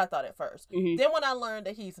 That's what I thought at first. Then when I learned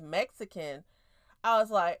that he's Mexican, I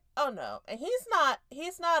was like, oh no. And he's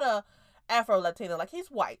not a Afro-Latino. Like, he's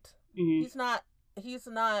white. He's not,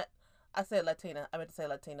 I said Latina. I meant to say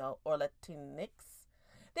Latino or Latinx.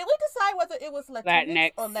 Did we decide whether it was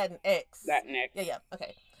Latinx or Latinx? Latinx. Yeah.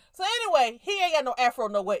 Okay. So anyway, he ain't got no Afro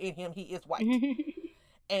nowhere in him. He is white.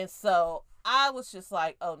 And so I was just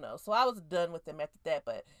like, oh no. So I was done with him after that.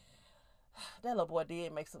 But that little boy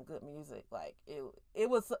did make some good music. Like, it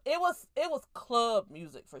was club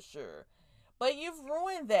music for sure. But you've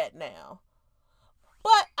ruined that now.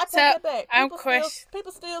 But I take it back.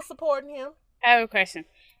 People still supporting him. I have a question.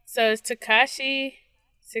 So is Tekashi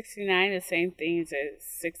 69 the same thing as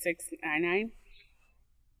 6699?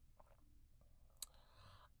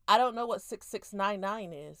 I don't know what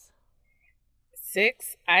 6699 is.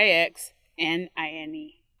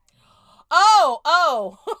 6IXNINE.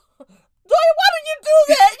 Oh. Why do you do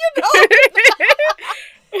that?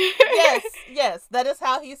 Yes, that is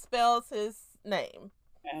how he spells his name.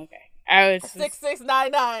 Okay. I was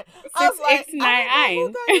 6699.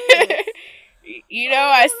 6699.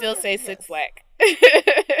 I still say 6 Lack.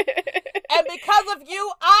 And because of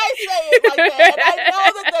you, I say it like that. And I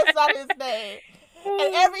know that that's not his name.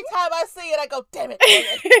 And every time I see it, I go, damn it.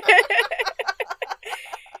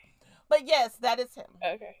 But yes, that is him.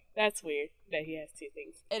 Okay. That's weird that he has two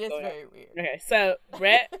things. It is very weird. Okay, so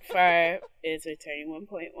Brett Favre is returning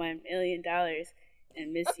 $1.1 million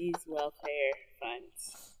in misused welfare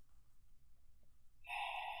funds.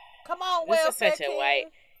 Come on, welfare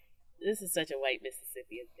This is such a white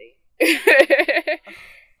Mississippian thing.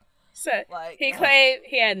 So Like, he claimed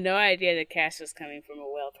he had no idea the cash was coming from a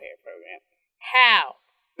welfare program. How?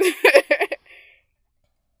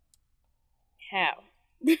 How?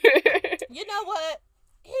 you know what?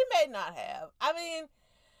 He may not have. I mean,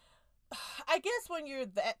 I guess when you're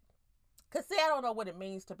that, because see, I don't know what it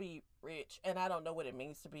means to be rich, and I don't know what it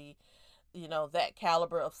means to be, that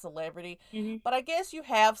caliber of celebrity. Mm-hmm. But I guess you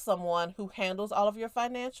have someone who handles all of your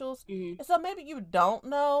financials, mm-hmm. and so maybe you don't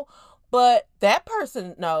know, but that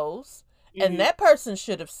person knows, Mm-hmm. and that person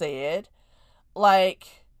should have said,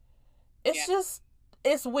 like, it's Yeah. just,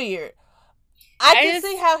 it's weird. I can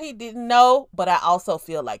see how he didn't know, but I also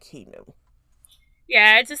feel like he knew.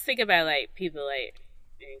 Yeah, I just think about, like, people, like,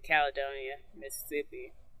 in Caledonia,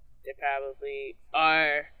 Mississippi, they probably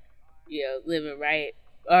are, living right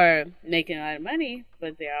or making a lot of money,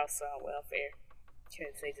 but they're also on welfare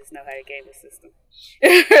because they just know how to game the system.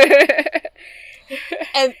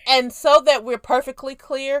 and so that we're perfectly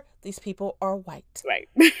clear, these people are white. Right.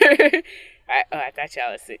 I thought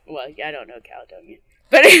y'all was sick. Well, I don't know Caledonia.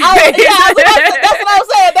 But that's what I was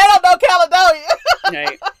saying. They don't know Caledonia. No,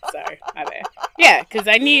 sorry, my bad. Yeah, because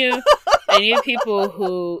I knew people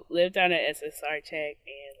who lived on an SSR check,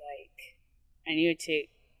 and like I knew a chick,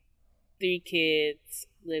 3 kids,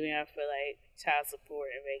 living off for like child support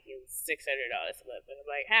and making $600 a month. And I'm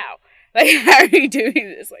like, how? Like, how are you doing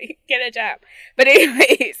this? Like, get a job. But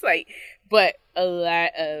anyways, but a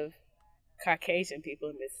lot of Caucasian people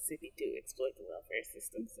in Mississippi do exploit the welfare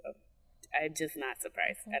system, so I'm just not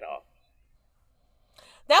surprised at all.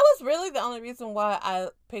 That was really the only reason why I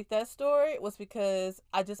picked that story, was because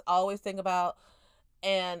I just always think about,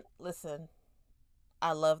 and listen,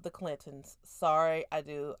 I love the Clintons. Sorry, I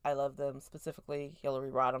do. I love them, specifically Hillary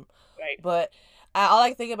Rodham. Right. But all I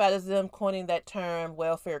can think about is them coining that term,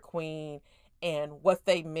 welfare queen, and what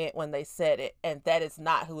they meant when they said it, and that is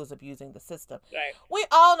not who is abusing the system. Right. We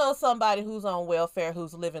all know somebody who's on welfare,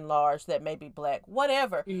 who's living large, that may be black,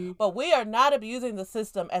 whatever, but we are not abusing the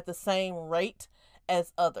system at the same rate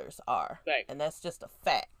as others are. Right. And that's just a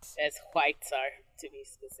fact. As whites are, to be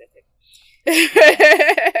specific.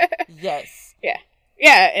 Yes. Yeah.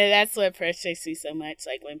 Yeah, and that's what frustrates me so much,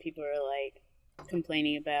 like when people are like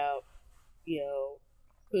complaining about,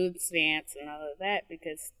 food stamps and all of that,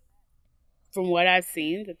 because from what I've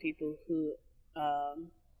seen, the people who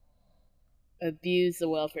abuse the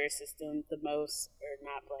welfare system the most are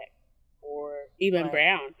not black or even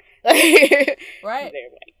brown. Right. They're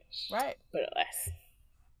white. Right. But alas.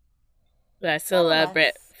 But I still love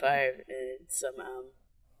Brett Favre and some,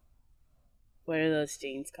 what are those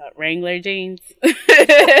jeans called? Wrangler jeans?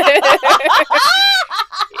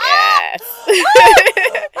 Yes.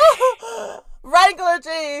 Wrangler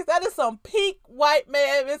jeans. That is some peak white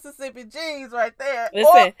man Mississippi jeans right there.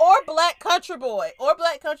 Listen, or black country boy.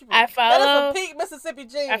 I follow, that is some peak Mississippi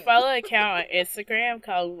jeans. I follow an account on Instagram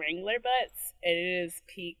called Wrangler Butts, and it is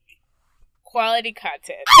peak quality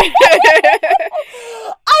content. I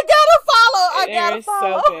gotta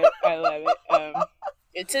follow. So good. I love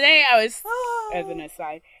it. Today I was, as an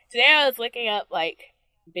aside, I was looking up like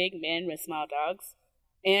big men with small dogs,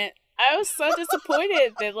 and I was so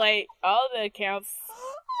disappointed that like all the accounts,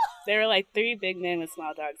 there were like 3 big men with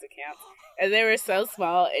small dogs accounts, and they were so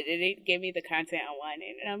small and it didn't give me the content I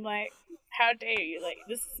wanted. And I'm like, how dare you? Like,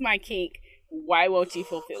 this is my kink. Why won't you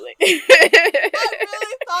fulfill it? I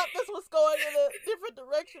really thought this was going in a different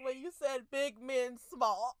direction when you said big men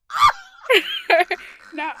small.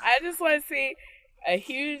 No, I just want to see a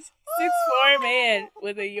huge 6'4" man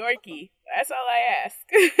with a Yorkie. That's all I ask.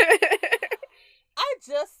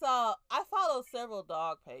 I follow several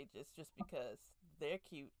dog pages just because they're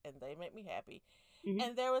cute and they make me happy. Mm-hmm.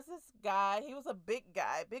 And there was this guy, he was a big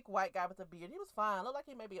guy, big white guy with a beard. He was fine. Looked like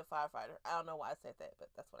he may be a firefighter. I don't know why I said that, but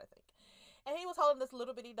that's what I think. And he was holding this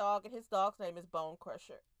little bitty dog, and his dog's name is Bone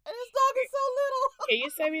Crusher. And his dog is so little. Can you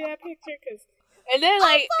send me that picture? And then,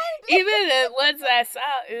 like, even the ones that I saw,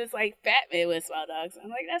 it was like fat men with small dogs. I'm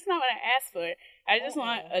like, that's not what I asked for. I just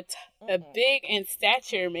want a big in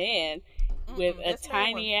stature man with a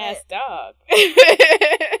tiny ass dog.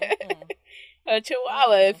 A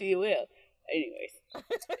chihuahua, if you will. Anyways,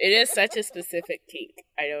 it is such a specific kink.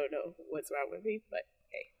 I don't know what's wrong with me, but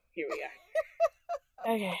hey, here we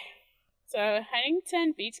are. Okay. So,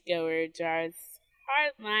 Huntington beachgoer draws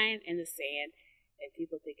hard line in the sand, and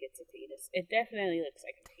people think it's a penis. It definitely looks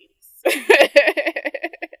like a penis.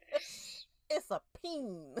 It's a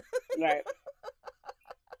peen. Right.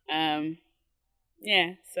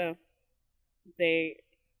 Yeah, so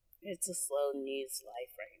it's a slow news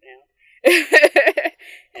life right now.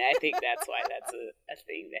 And I think that's why that's a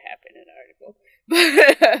thing that happened in the article.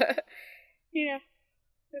 But,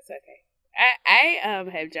 it's okay. I I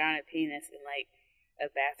have drawn a penis in like a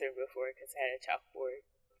bathroom before because I had a chalkboard.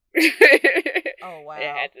 Oh wow! I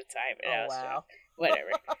had the time, and I was wow!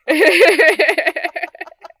 Whatever.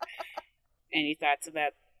 Any thoughts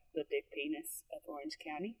about the big penis of Orange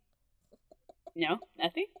County? No,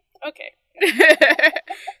 nothing. Okay.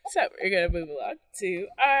 So we're gonna move along to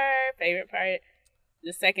our favorite part,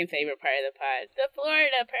 the second favorite part of the pod, the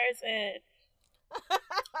Florida person.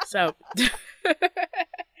 So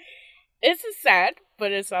this is sad,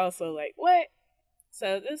 but it's also like, what?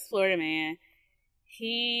 So this Florida man,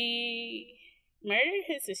 he murdered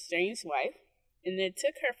his estranged wife and then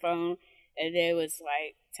took her phone and then was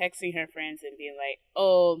like texting her friends and being like,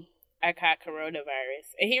 oh, I caught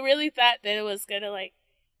coronavirus. And he really thought that it was gonna like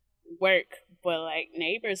work, but like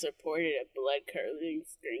neighbors reported a blood curdling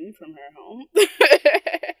scream from her home.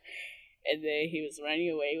 And then he was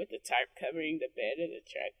running away with the tarp covering the bed of the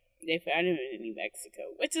truck. They found him in New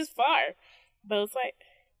Mexico, which is far. But it's like,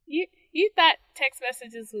 you thought text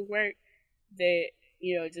messages would work, that,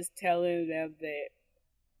 you know, just telling them that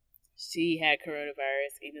she had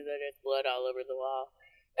coronavirus, even though there's blood all over the wall,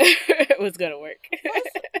 was going to work.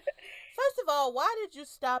 First of all, why did you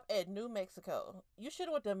stop at New Mexico? You should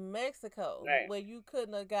have went to Mexico, right, where you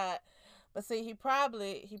couldn't have got. But see, he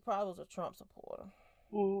probably was a Trump supporter.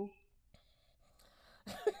 Mm.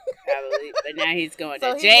 Probably, but now he's going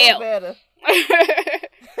so to jail. Better.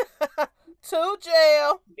 To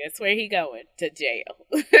jail. Guess where he going? To jail.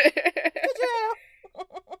 To jail.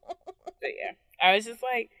 But yeah, I was just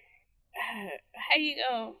like, how you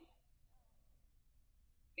go?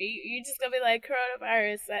 You just gonna be like,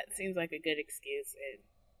 coronavirus? That seems like a good excuse, and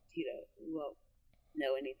you know, we won't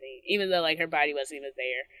know anything, even though like her body wasn't even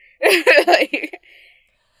there. Like,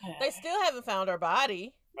 they still haven't found her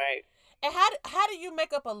body, right? And how do you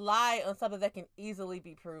make up a lie on something that can easily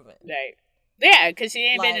be proven? Right. Yeah, because she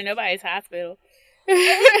ain't been to nobody's hospital. And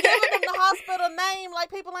he's giving them the hospital name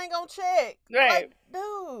like people ain't gonna check. Right. Like,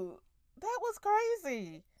 dude, that was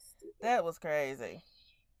crazy. That was crazy.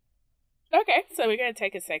 Okay, so we're going to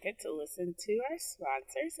take a second to listen to our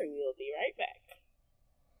sponsors, and we will be right back.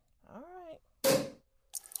 All right.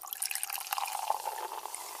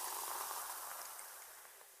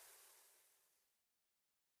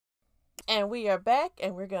 And we are back,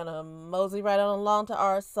 and we're going to mosey right on along to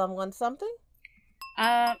our someone something.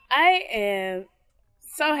 I am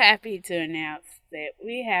so happy to announce that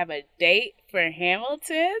we have a date for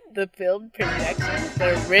Hamilton, the film production,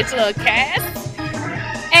 the original cast.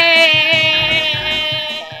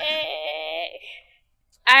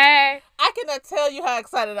 I cannot tell you how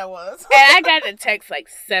excited I was. And I got a text like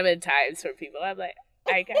 7 times from people. I'm like,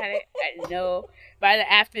 I got it. I know. By the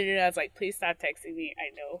afternoon, I was like, please stop texting me.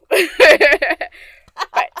 I know.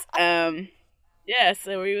 But, yeah,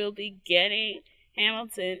 so we will be getting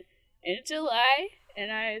Hamilton in July.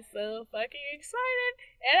 And I am so fucking excited.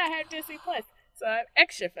 And I have Disney Plus. So I'm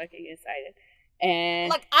extra fucking excited. And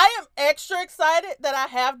like, I am extra excited that I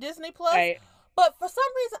have Disney Plus. Right. But for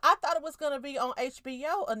some reason, I thought it was going to be on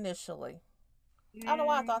HBO initially. I don't know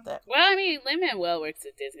why I thought that. Well, I mean, Lin-Manuel works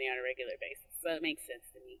at Disney on a regular basis, so it makes sense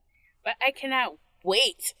to me. But I cannot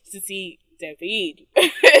wait to see David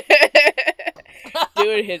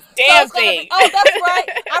doing his damn thing. Oh, that's right.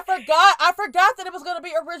 I forgot that it was going to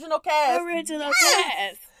be original cast. Original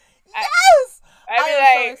cast. Yes. I am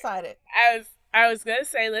like, so excited. I was gonna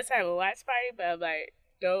say let's have a watch party, but I'm like,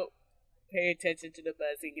 don't pay attention to the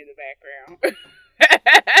buzzing in the background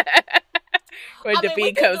when the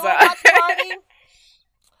beat comes on.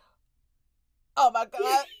 Oh my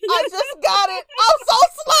god! I just got it. I'm so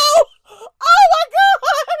slow. Oh my god!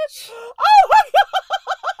 Oh my god!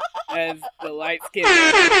 As the lights get. I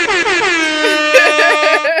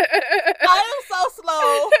am so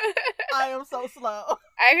slow. I am so slow.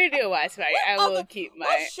 I can do a watch party. I will keep my.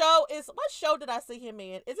 What show did I see him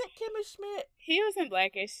in? Is it Kimmy Schmidt? He was in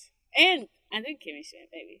Blackish, and I think Kimmy Schmidt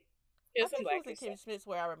maybe. He was in Blackish. Kimmy Schmidt's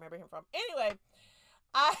where I remember him from. Anyway,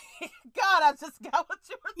 I just got what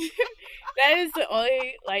you were saying. That is the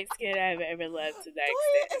only light skin I've ever loved to that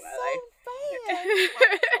extent in my life.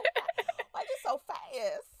 Why you so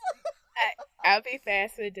fast? I'll be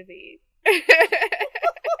fast with David.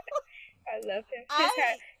 I love him.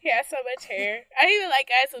 He has so much hair. I even like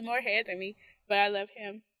guys with more hair than me, but I love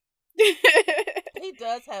him. He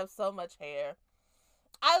does have so much hair.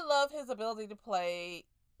 I love his ability to play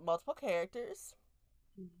multiple characters.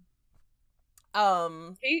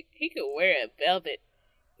 He could wear a velvet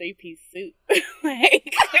 3-piece suit.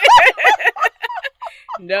 Like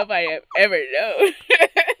nobody have ever known.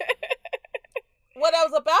 what I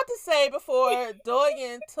was about to say before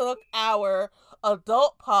Doyen took our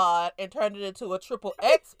adult pod and turned it into a triple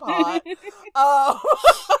X pod.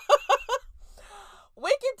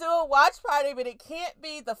 We can do a watch party, but it can't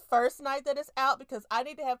be the first night that it's out because I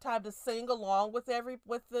need to have time to sing along with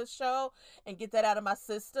the show and get that out of my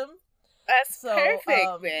system. That's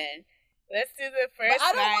perfect, man. Let's do the first night.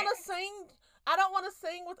 I don't want to sing. I don't want to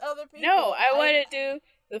sing with other people. No, I want to do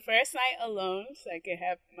the first night alone so I can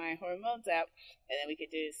have my hormones out, and then we can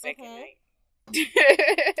do the second night.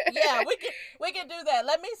 Yeah, we can do that.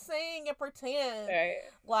 Let me sing and pretend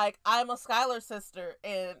like I'm a Skylar sister,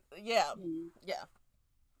 and yeah.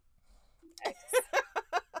 I just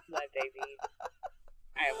love Davey.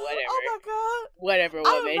 Alright, whatever. Oh my god. Whatever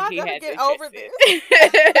woman he has get interested. over this.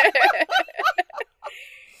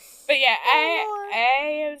 But yeah,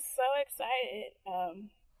 I am so excited.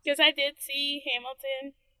 Because I did see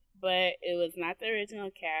Hamilton, but it was not the original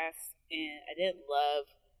cast, and I didn't love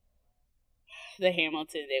the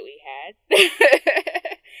Hamilton that we had.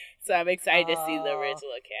 So I'm excited to see the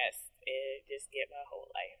original cast and just get my whole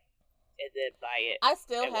life. And then buy it. I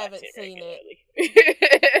still haven't seen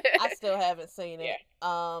it. I still haven't seen it.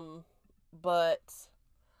 But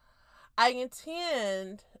I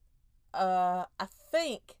intend. I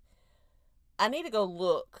think I need to go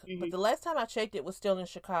look. But the last time I checked, it was still in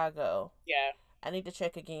Chicago. Yeah. I need to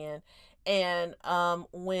check again. And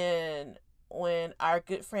when our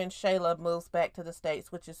good friend Shayla moves back to the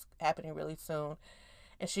States, which is happening really soon,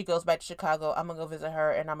 and she goes back to Chicago, I'm going to go visit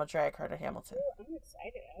her, and I'm going to drag her to Hamilton. Ooh, I'm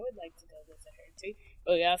excited. I would like to go visit her, too.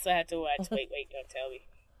 But we also have to watch Wait, Don't Tell Me,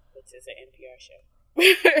 which is an NPR show.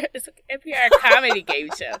 It's an NPR comedy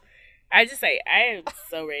game show. I just I am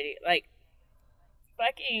so ready. Like,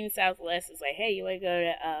 fucking Southwest is like, hey, you want to go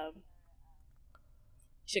to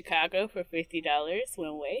Chicago for $50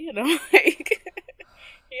 one way? And I'm like,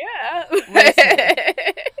 yeah.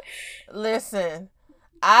 Listen.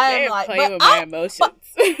 I'm like, playing with my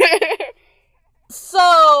emotions.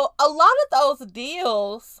 So a lot of those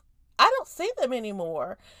deals, I don't see them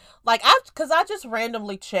anymore. Like because I just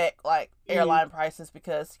randomly check like airline prices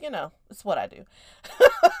because it's what I do.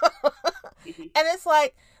 And it's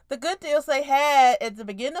like the good deals they had at the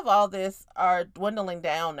beginning of all this are dwindling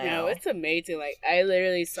down now. No, it's amazing. Like I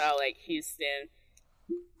literally saw like Houston,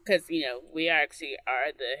 because we actually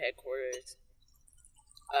are the headquarters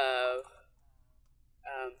of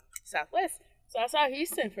Southwest. So I saw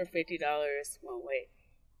Houston for $50 one way.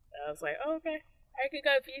 I was like, oh, okay, I could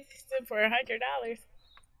go to Houston for $100.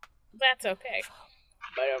 That's okay,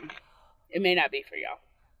 but it may not be for y'all.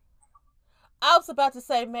 I was about to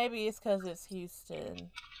say maybe it's because it's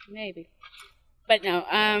Houston. Maybe, but no.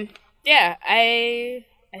 Yeah, I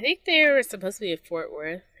think they were supposed to be a Fort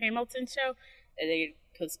Worth Hamilton show, and they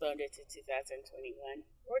postponed it to 2021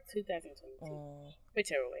 or 2022,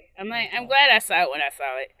 whichever way. I'm glad I saw it when I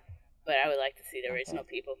saw it, but I would like to see the original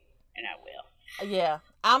people, and I will. Yeah,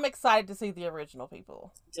 I'm excited to see the original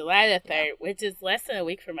people. July the 3rd, which is less than a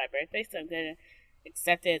week for my birthday, so I'm going to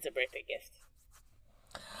accept it as a birthday gift.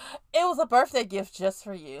 It was a birthday gift just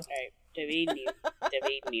for you. Alright, David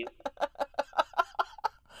knew.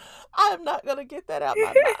 I'm not going to get that out my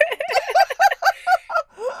mouth.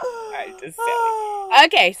 Alright, just silly.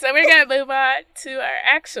 Okay, so we're going to move on to our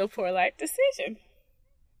actual poor life decision.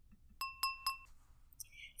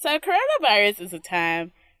 So coronavirus is a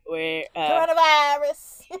time where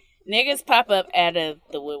coronavirus niggas pop up out of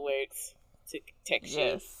the woodworks to text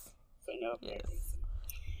you for no reason.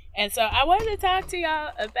 And so I wanted to talk to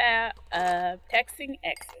y'all about texting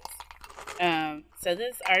exes. So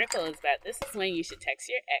this article is about this is when you should text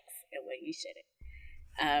your ex and when you shouldn't.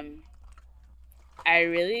 I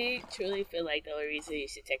really truly feel like the only reason you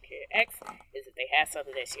should text your ex is if they have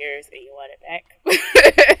something that's yours and you want it back.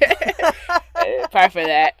 Apart from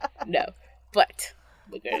that, no. But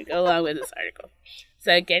we're going to go along with this article.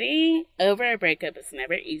 So getting over a breakup is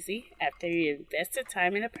never easy. After you invested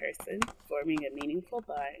time in a person, forming a meaningful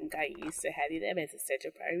bond, and got used to having them as a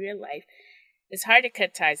central part of your life, it's hard to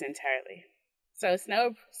cut ties entirely. So it's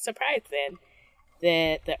no surprise then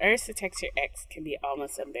that the urge to text your ex can be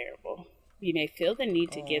almost unbearable. You may feel the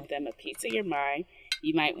need to give them a piece of your mind.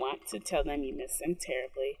 You might want to tell them you miss them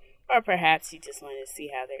terribly, or perhaps you just want to see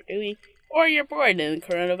how they're doing, or you're bored in the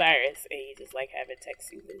coronavirus and you just like having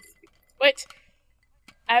texting booths. Which,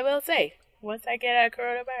 I will say, once I get out of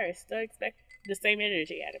coronavirus, don't expect the same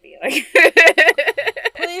energy out of me. Like,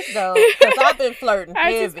 please don't, because I've been flirting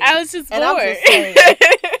heavy. I was just bored. I'm just saying,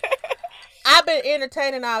 I've been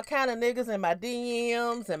entertaining all kind of niggas in my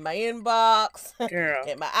DMs and my inbox, girl,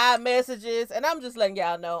 and my iMessages, and I'm just letting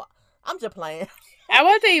y'all know I'm just playing. I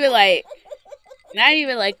wasn't even like, not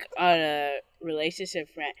even like on a relationship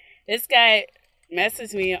friend. This guy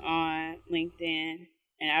messaged me on LinkedIn,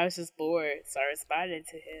 and I was just bored, so I responded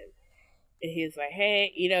to him. And he was like,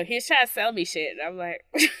 hey, he was trying to sell me shit. And I'm like,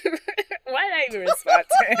 why did I even respond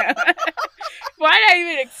to him? Why did I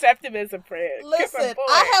even accept him as a friend? Listen,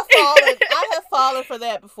 I have fallen for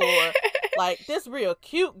that before. Like, this real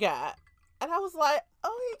cute guy. And I was like,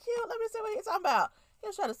 oh, he cute. Let me see what he's talking about. He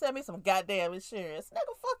was trying to sell me some goddamn insurance.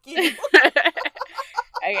 Nigga, fuck you.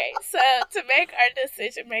 Okay, so to make our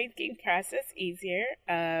decision-making process easier,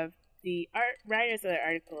 the writers of the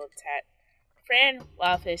article tapped Fran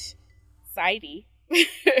Wildfish Sidey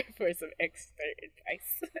for some expert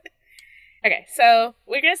advice. Okay, so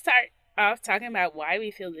we're going to start off talking about why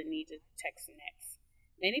we feel the need to text an ex.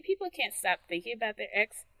 Many people can't stop thinking about their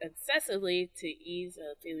ex obsessively to ease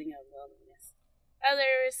a feeling of loneliness.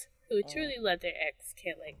 Others who truly love their ex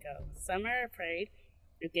can't let go. Some are afraid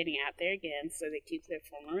of getting out there again, so they keep their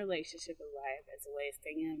former relationship alive as a way of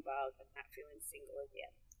staying involved and not feeling single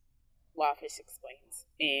again. Wildfish explains.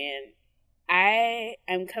 And I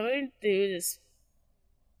am coming through this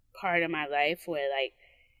part of my life where, like,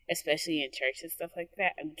 especially in church and stuff like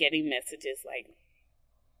that, I'm getting messages like,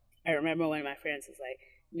 I remember one of my friends was like,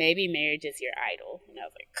 maybe marriage is your idol. And I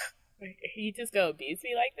was like, you just gonna abuse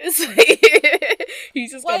me like this? You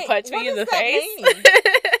just gonna punch me in the face?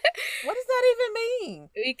 What does that even mean?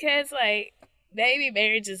 Because, like, maybe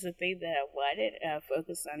marriage is the thing that I wanted, and I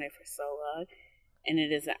focused on it for so long, and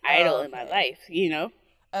it is an idol in my life,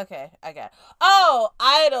 Okay, I got it. Oh,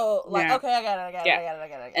 idol. Like, yeah. Okay, I got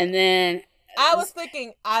it. And then I was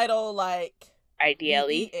thinking idol, like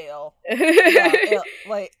ideally. E-E-L.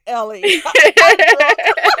 Like Ellie.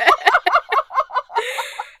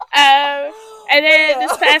 And then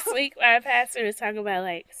this past week, my pastor was talking about,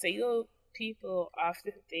 like, single people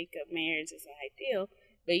often think of marriage as an ideal,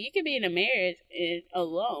 but you can be in a marriage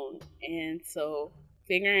alone. And so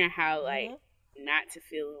figuring out how, like, not to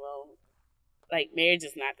feel alone, like, marriage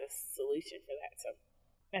is not the solution for that. So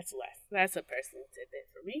that's a personal tidbit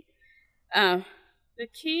for me. The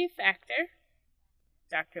key factor,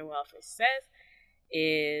 Dr. Wildfish says,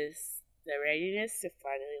 is the readiness to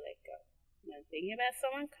finally let go. When thinking about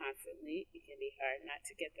someone constantly, it can be hard not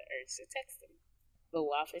to get the urge to text them. But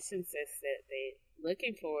Wildfish insists that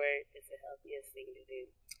looking forward is the healthiest thing to do.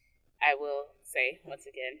 I will say, once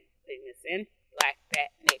again, putting this in, like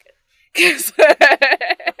that nigga.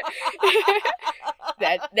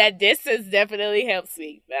 that distance definitely helps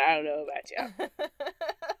me, but I don't know about y'all.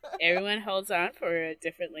 Everyone holds on for a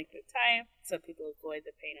different length of time. Some people avoid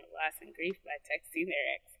the pain of loss and grief by texting their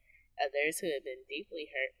ex. Others who have been deeply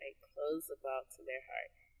hurt may close the vault to their heart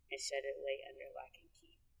and shut it away under lock and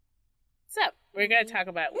key. So, we're going to talk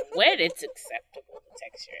about when it's acceptable to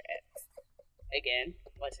text your ex.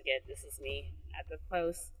 Once again, this is me at the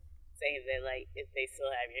post saying that, like, if they still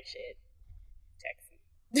have your shit, text them.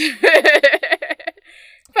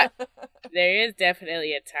 But there is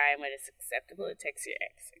definitely a time when it's acceptable to text your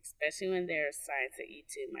ex, especially when there are signs that you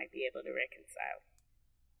two might be able to reconcile.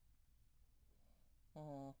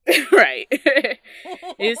 Right.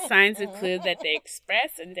 These signs include that they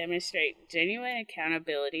express and demonstrate genuine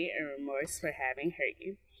accountability and remorse for having hurt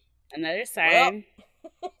you. Another sign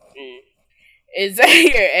is that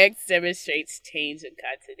your ex demonstrates change and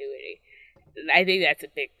continuity. I think that's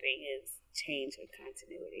a big thing, is change with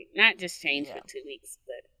continuity. Not just change for 2 weeks,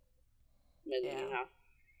 but moving on.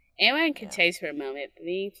 Anyone can change for a moment, but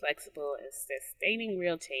being flexible and sustaining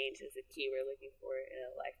real change is the key we're looking for in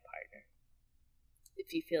a life partner.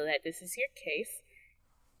 If you feel that this is your case,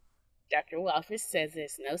 Dr. Wildfish says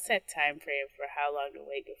there's no set time frame for how long to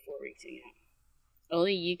wait before reaching out.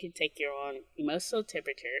 Only you can take your own emotional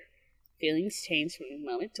temperature. Feelings change from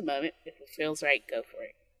moment to moment. If it feels right, go for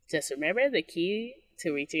it. Just remember, the key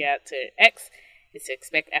to reaching out to an ex is to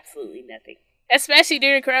expect absolutely nothing. Especially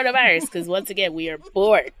during coronavirus, because once again, we are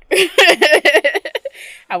bored.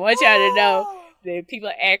 I want y'all to know that people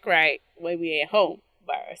act right when we at home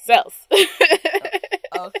by ourselves.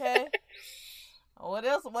 Okay. What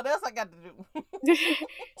else I got to do?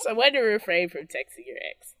 So when to refrain from texting your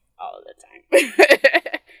ex all the time.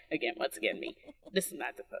 Once again, me. This is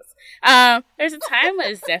not the post. There's a time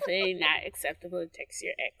when it's definitely not acceptable to text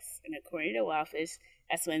your ex. And according to Wildfish,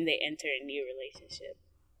 that's when they enter a new relationship.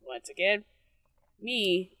 Once again,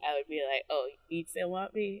 me, I would be like, oh, you still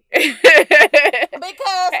want me? Because,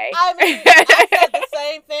 I said the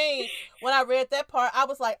same thing when I read that part. I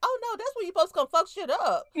was like, oh, no, that's when you're supposed to come fuck shit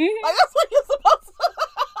up. Mm-hmm. Like, that's when you're supposed to.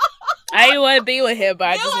 I didn't want to be with him, but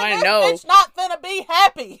I just want to know. Bitch not finna be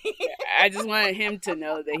happy. I just wanted him to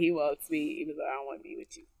know that he wants me, even though I don't want to be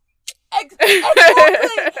with you. Exactly.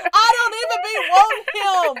 I don't even be wanting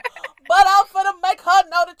him, but I'm finna make her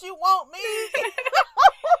know that you want me.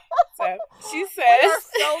 So she says, we are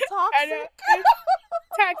so toxic. I know,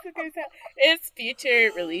 toxic as hell. It's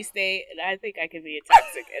future release date, and I think I can be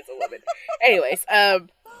toxic as a woman. Anyways,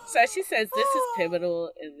 so she says this is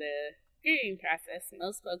pivotal in the grieving process.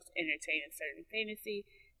 Most folks entertain a certain fantasy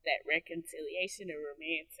that reconciliation or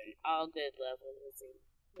romance and all good love will resume.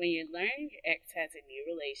 When you learn your ex has a new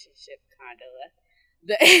relationship, Condola,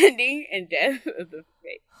 the ending and death of the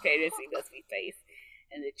fantasy must be faced,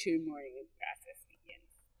 and the true mourning process begins.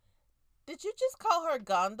 Did you just call her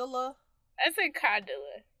Gondola? I said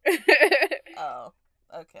Condola. Oh,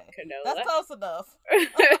 okay. Canola. That's close enough.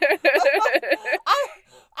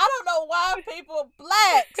 I don't know why people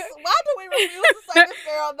blacks. Why do we refuse to say this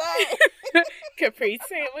girl name? Capri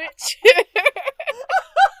sandwich.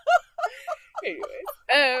 Anyways,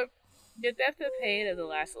 the depth of pain of the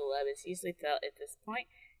loss of love is usually felt at this point,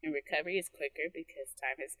 and recovery is quicker because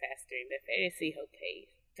time has passed during the fantasy hope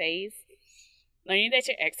phase. Learning that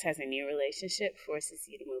your ex has a new relationship forces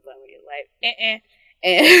you to move on with your life.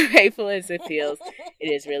 And painful as it feels,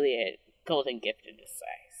 it is really a golden gift in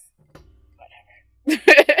disguise. Whatever.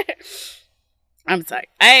 I'm sorry.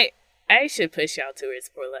 I should push y'all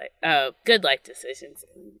towards good life decisions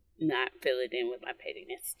and not fill it in with my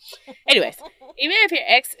pettiness. Anyways, even if your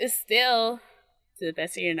ex is still, to the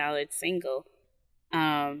best of your knowledge, single,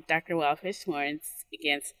 Dr. Wildfish warns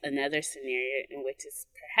against another scenario in which it's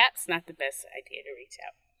perhaps not the best idea to reach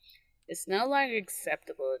out. It's no longer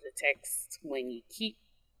acceptable to text when you keep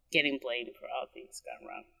getting blamed for all things gone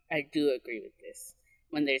wrong. I do agree with this.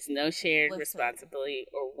 When there's no shared responsibility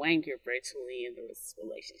or when you're virtually in the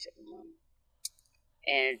relationship alone.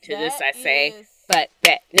 And to this I say, but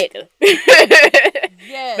that nigga.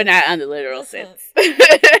 Yes. But not on the literal sense.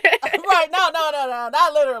 Right, no,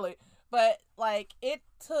 not literally. But, like,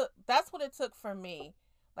 that's what it took for me.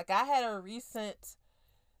 Like, I had a recent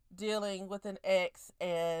dealing with an ex,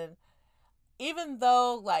 and even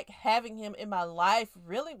though, like, having him in my life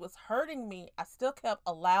really was hurting me, I still kept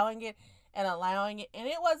allowing it. And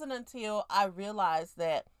it wasn't until I realized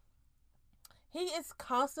that he is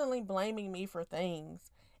constantly blaming me for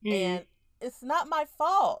things, and it's not my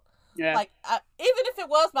fault. Yeah. Like, even if it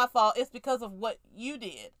was my fault, it's because of what you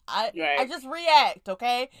did. I just react,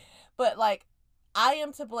 okay? But, like, I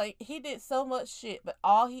am to blame. He did so much shit, but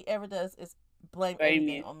all he ever does is blame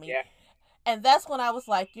everything on me. Yeah. And that's when I was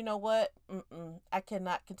like, you know what? I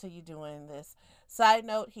cannot continue doing this. Side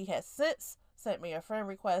note, he has since sent me a friend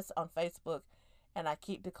request on Facebook, and I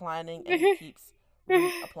keep declining, and he keeps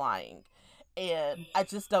reapplying. And I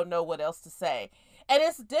just don't know what else to say. And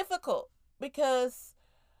it's difficult because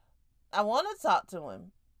I want to talk to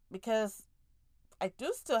him because I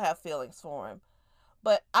do still have feelings for him.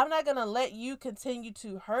 But I'm not going to let you continue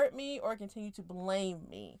to hurt me or continue to blame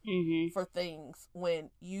me for things when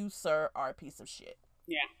you, sir, are a piece of shit.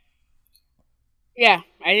 Yeah. Yeah,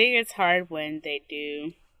 I think it's hard when they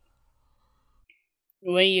do.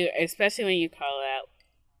 Especially when you call out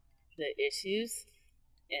the issues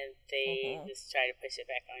and they just try to push it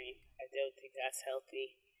back on you. I don't think that's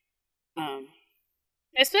healthy.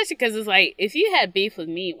 Especially because it's like, if you had beef with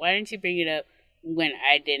me, why didn't you bring it up when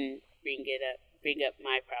I didn't bring up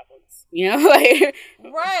my problems? You know, like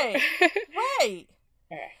right.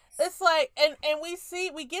 It's like, and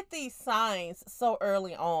we get these signs so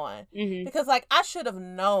early on because, like, I should have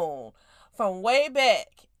known from way back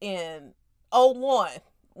in 2001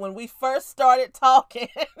 when we first started talking.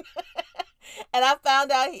 And I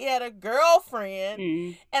found out he had a girlfriend,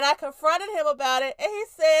 and I confronted him about it, and he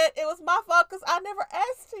said it was my fault because I never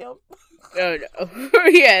asked him. Oh, no.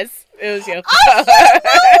 Yes, it was your fault.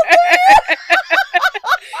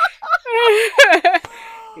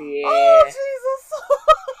 Yeah. Oh, Jesus.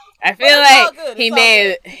 I feel like he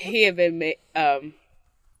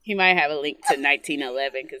might have a link to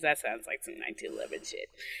 1911 because that sounds like some 1911 shit.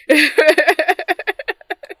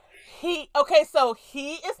 So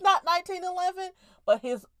he is not 1911, but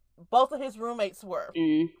both of his roommates were.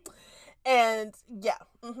 And yeah.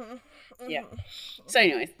 Yeah. So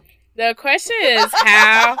anyways, the question is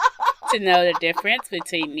how to know the difference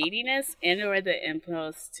between neediness and or the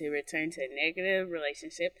impulse to return to a negative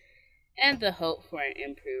relationship and the hope for an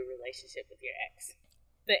improved relationship with your ex.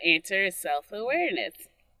 The answer is self-awareness.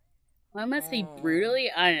 One must be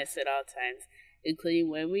brutally honest at all times, including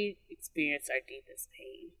when we experience our deepest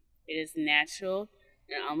pain. It is natural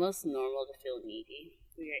and almost normal to feel needy.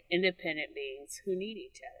 We are independent beings who need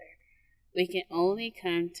each other. We can only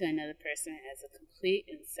come to another person as a complete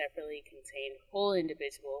and separately contained whole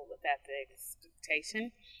individual without the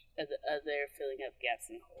expectation of the other filling up gaps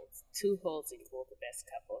and holes. Two holes equal the best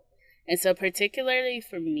couple. And so particularly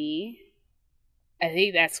for me, I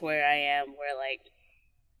think that's where I am, where like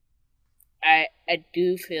I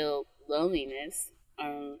do feel loneliness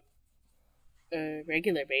on a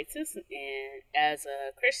regular basis, and as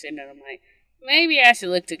a Christian, I'm like, maybe I should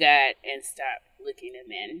look to God and stop looking at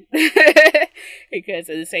men. Because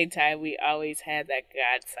at the same time, we always have that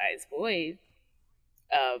God-sized void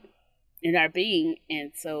in our being.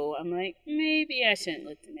 And so I'm like, maybe I shouldn't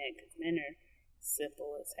look to men because men are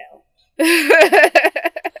simple as hell.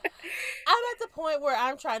 I'm at the point where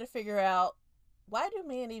I'm trying to figure out, why do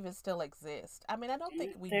men even still exist? I mean, I don't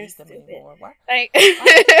think we need them anymore. Why? Like,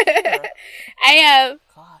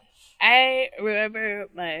 I remember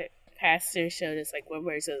my pastor showed us like one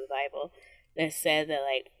verse of the Bible that said that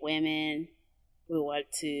like women will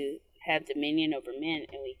want to have dominion over men,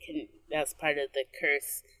 and we couldn't. That's part of the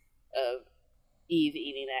curse of Eve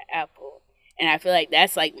eating that apple. And I feel like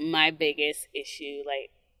that's like my biggest issue.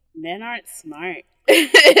 Like, men aren't smart,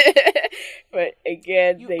 but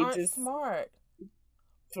again, they just smart.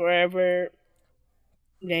 Forever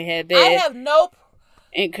they have been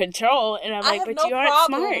in control, and I'm like, but you aren't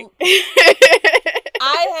smart.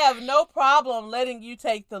 I have no problem letting you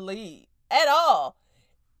take the lead at all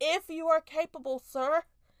if you are capable, sir.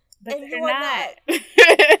 But and you're not. You're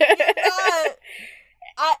not.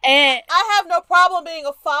 I have no problem being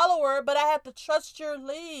a follower, but I have to trust your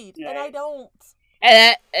lead, right. And I don't.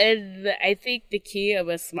 And I think the key of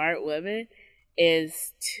a smart woman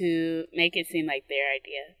is to make it seem like their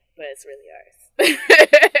idea, but it's really ours.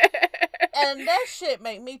 And that shit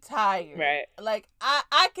make me tired. Right. Like,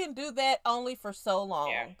 I can do that only for so long.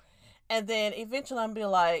 Yeah. And then eventually I'm be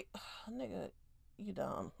like, oh, nigga, you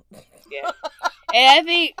dumb. Yeah. And I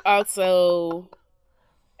think also,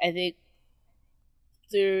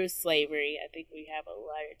 through slavery, I think we have a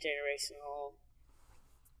lot of generational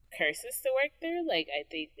curses to work through. Like, I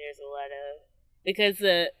think there's a lot of, because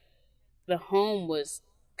the home was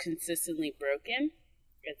consistently broken.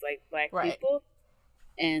 It's like black right. people.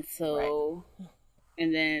 And so, right.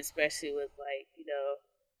 And then especially with like, you know,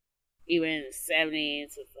 even in the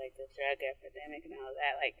 70s with like the drug epidemic and all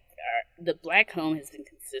that, like the black home has been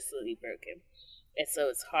consistently broken. And so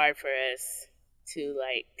it's hard for us to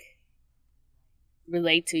like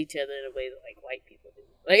relate to each other in a way that like white people do.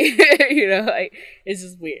 Like, you know, like it's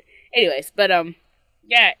just weird. Anyways, but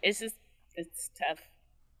yeah, it's tough.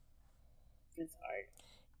 It's hard.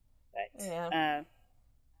 But yeah.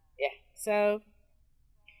 So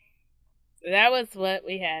that was what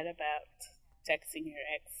we had about texting your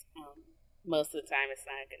ex. Most of the time it's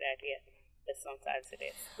not a good idea, but sometimes it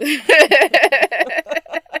is.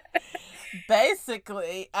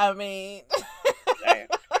 Basically, I mean, right.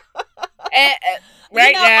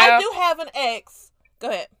 Right now, I do have an ex. Go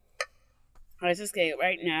ahead. I was just saying,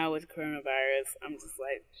 right now with coronavirus, I'm just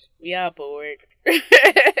like, we are bored.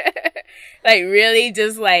 Like, really,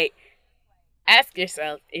 just like, ask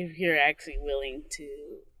yourself if you're actually willing to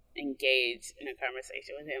engage in a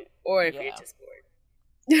conversation with him, or if you're just bored.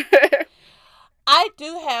 I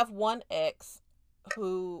do have one ex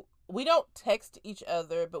who we don't text each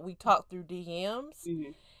other, but we talk through DMs,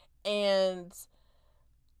 and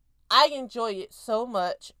I enjoy it so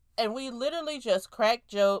much. And we literally just crack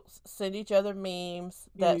jokes, send each other memes,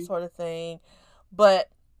 that sort of thing. But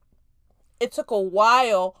it took a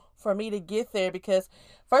while for me to get there because,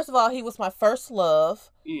 first of all, he was my first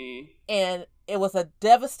love. And it was a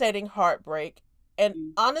devastating heartbreak.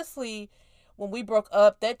 And honestly, when we broke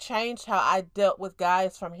up, that changed how I dealt with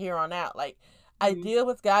guys from here on out. Like, I deal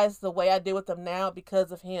with guys the way I deal with them now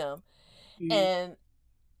because of him. And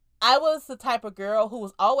I was the type of girl who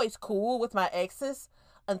was always cool with my exes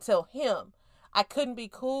until him. I couldn't be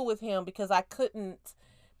cool with him because I couldn't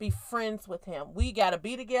be friends with him. We got to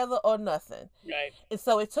be together or nothing. Right. And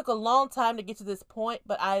so it took a long time to get to this point,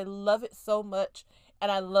 but I love it so much.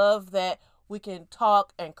 And I love that we can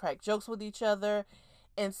talk and crack jokes with each other.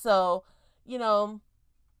 And so, you know,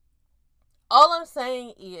 all I'm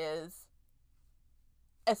saying is,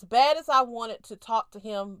 as bad as I wanted to talk to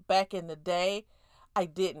him back in the day, I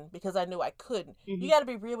didn't because I knew I couldn't. You got to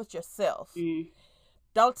be real with yourself.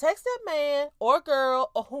 Don't text that man or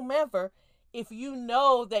girl or whomever if you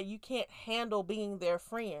know that you can't handle being their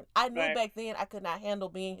friend. I knew back then I could not handle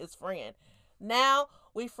being his friend. Now,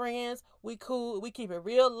 we friends, we cool, we keep it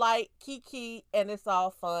real light, kiki, and it's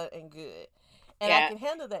all fun and good. And I can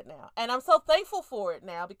handle that now. And I'm so thankful for it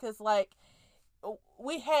now because, like,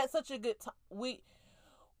 we had such a good time.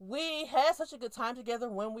 we had such a good time together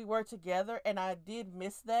when we were together, and I did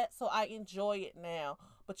miss that, so I enjoy it now.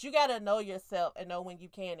 But you gotta know yourself and know when you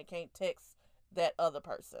can and can't text that other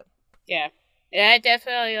person. Yeah. I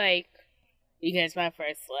definitely, like, because my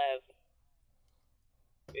first love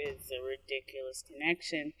is a ridiculous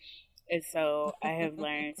connection, and so I have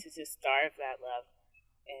learned to just starve that love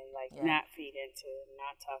and, like, not feed into it,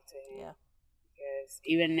 not talk to him. Yeah. Because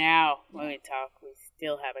even now, when we talk, we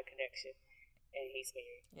still have a connection. And he's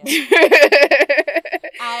married.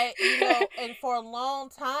 Yeah. And for a long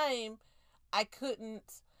time, I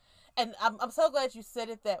couldn't, and I'm so glad you said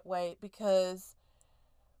it that way, because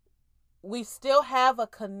we still have a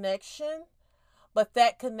connection, but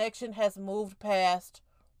that connection has moved past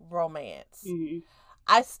romance. Mm-hmm.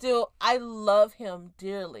 I love him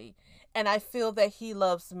dearly, and I feel that he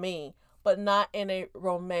loves me, but not in a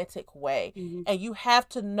romantic way. Mm-hmm. And you have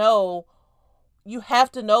to know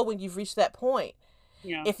when you've reached that point.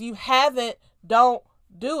 Yeah. If you haven't, don't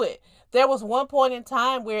do it. There was one point in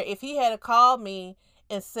time where if he had called me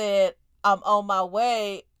and said, I'm on my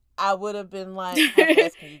way, I would have been like, how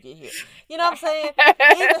fast can you get here? You know what I'm saying?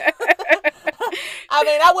 I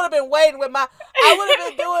mean, I would have been waiting I would have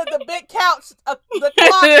been doing the big couch, the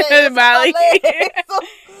clock dance with my legs. So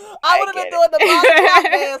I would have been doing the clock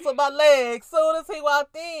dance with my legs soon as he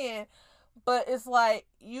walked in. But it's like,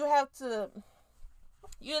 you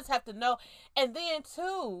just have to know. And then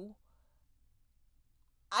too,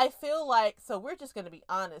 I feel like, so we're just going to be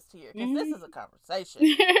honest here, because this is a conversation.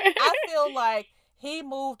 I feel like he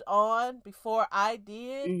moved on before I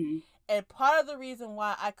did. Mm-hmm. And part of the reason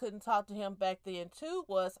why I couldn't talk to him back then too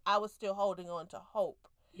was I was still holding on to hope.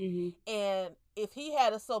 Mm-hmm. And if he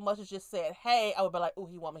had so much as just said, hey, I would be like, oh,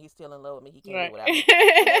 he want me, he's still in love with me, he can't right. do whatever.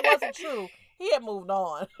 And that wasn't true. He had moved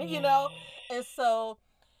on, you know? And so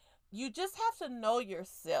you just have to know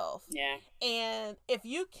yourself. Yeah. And if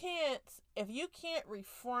you can't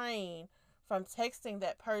refrain from texting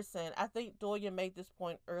that person, I think Doya made this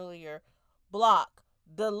point earlier, block,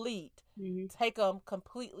 delete, take them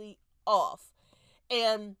completely off.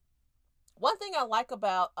 And one thing I like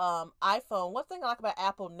about iPhone, one thing I like about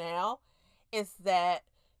Apple now is that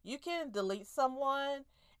you can delete someone,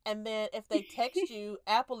 and then if they text you,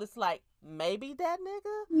 Apple is like, maybe that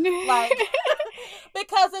nigga? Like,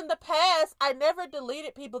 because in the past, I never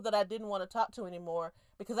deleted people that I didn't want to talk to anymore,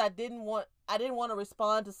 because I didn't want to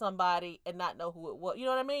respond to somebody and not know who it was. You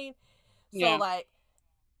know what I mean? Yeah. So, like,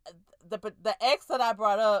 the ex that I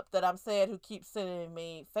brought up that I'm saying who keeps sending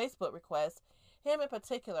me Facebook requests, him in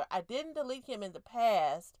particular, I didn't delete him in the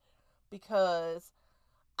past because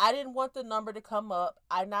I didn't want the number to come up,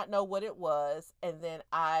 I not know what it was, and then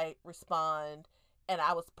I respond, and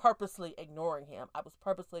I was purposely ignoring him. I was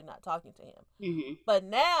purposely not talking to him. Mm-hmm. But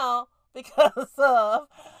now, because of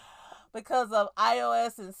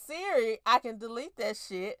iOS and Siri, I can delete that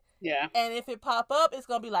shit. Yeah. And if it pop up, it's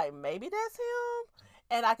gonna be like, maybe that's him.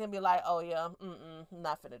 And I can be like, oh yeah,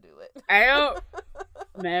 not finna do it. I don't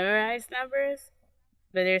memorize numbers,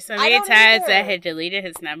 but there's so many times I had deleted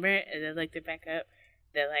his number and then looked it back up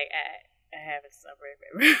that like I have his number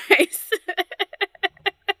memorized.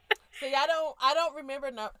 See, I don't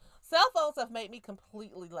remember. Cell phones have made me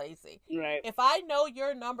completely lazy. Right. If I know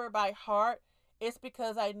your number by heart, it's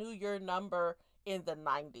because I knew your number in the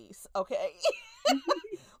 90s. Okay.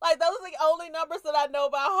 Like, those are the only numbers that I know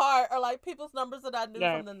by heart, are like people's numbers that I knew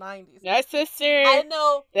from the 90s. My sister I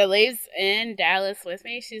know that lives in Dallas with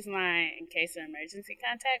me, she's my in case of emergency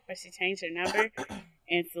contact, but she changed her number.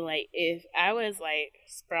 And so, like, if I was, like,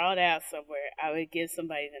 sprawled out somewhere, I would give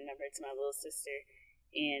somebody the number to my little sister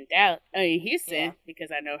in Houston, because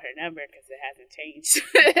I know her number because it hasn't changed.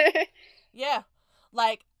 Yeah.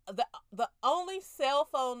 Like, the only cell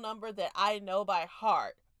phone number that I know by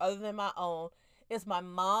heart, other than my own, is my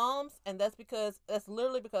mom's, and that's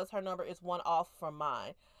literally because her number is one off from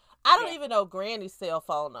mine. I don't even know Granny's cell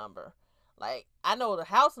phone number. Like, I know the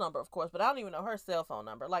house number, of course, but I don't even know her cell phone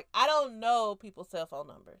number. Like, I don't know people's cell phone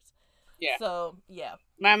numbers. Yeah. So, yeah.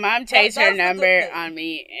 My mom changed her number on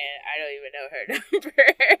me, and I don't even know her number.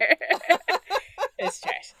 It's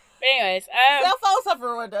trash. But anyways, cell phones have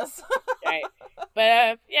ruined us. Right.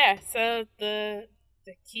 But yeah, so the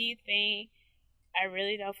key thing, I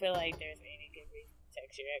really don't feel like there's any good reason to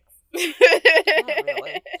text your ex. Not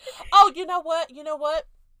really. Oh, you know what?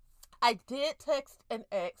 I did text an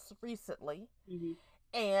ex recently,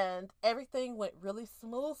 and everything went really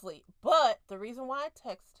smoothly. But the reason why I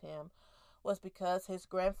texted him was because his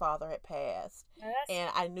grandfather had passed,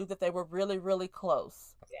 and I knew that they were really, really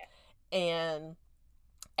close. Yeah. And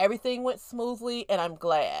everything went smoothly, and I'm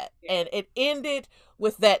glad. Yeah. And it ended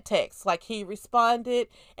with that text. Like, he responded,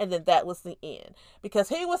 and then that was the end. Because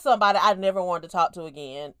he was somebody I never wanted to talk to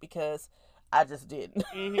again, because I just didn't.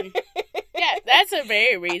 Mm-hmm. Yeah, that's a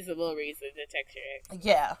very reasonable reason to text your ex.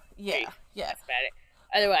 Yeah. That's about it.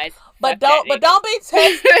 Otherwise, but don't be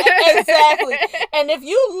texting. Exactly. And if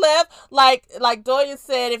you left, like Doyen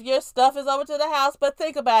said, if your stuff is over to the house, but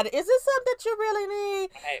think about it, is this something that you really need?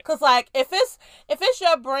 Because like if it's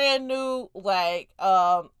your brand new like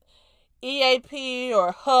EAP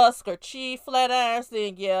or Husk or Chi flat irons,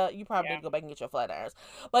 then yeah, you probably need to go back and get your flat irons.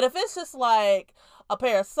 But if it's just like a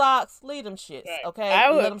pair of socks, leave them shits. Okay,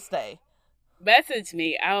 let them stay. Message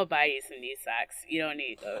me. I will buy you some new socks. You don't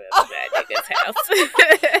need to go to that nigga's house.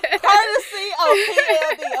 Courtesy of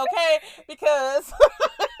PLD, okay? Because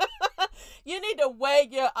you need to weigh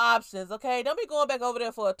your options, okay? Don't be going back over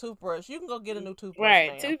there for a toothbrush. You can go get a new toothbrush.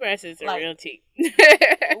 Right, now. Toothbrushes are real cheap.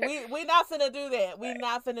 we not finna do that. We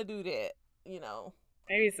not finna do that. You know.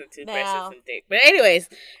 Maybe some toothbrushes and dick. But anyways,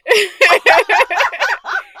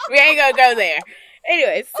 we ain't gonna go there.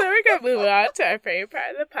 Anyways, so we're going to move on to our favorite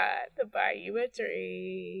part of the pod, to buy you a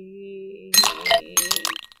drink.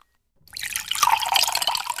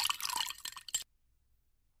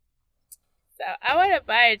 So I want to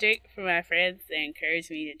buy a drink for my friends that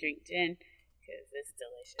encourage me to drink gin, because it's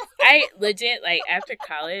delicious. I legit, like, after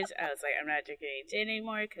college, I was like, I'm not drinking any gin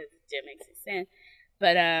anymore, because gin makes me sin.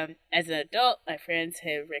 But as an adult, my friends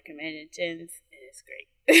have recommended gins, and it's great.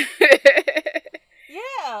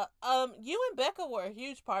 Yeah, you and Becca were a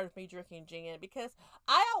huge part of me drinking gin, because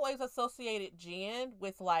I always associated gin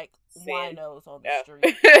with like winos on the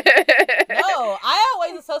street. No, I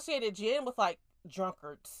always associated gin with like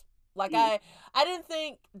drunkards. Like I didn't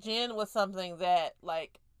think gin was something that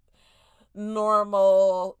like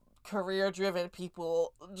normal career-driven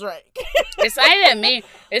people drink. It's not even me.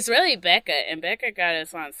 It's really Becca, and Becca got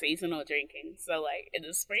us on seasonal drinking. So like in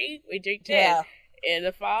the spring we drink gin. Yeah. In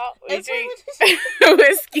the fall, we drink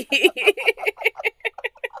whiskey.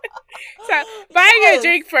 So, buying a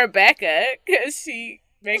drink for Becca, because she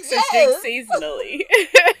makes us drink seasonally.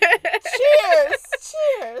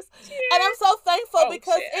 Cheers. And I'm so thankful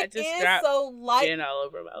because it is so light. Gin all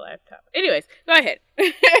over my laptop. Anyways, go ahead.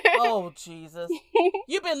 Oh, Jesus.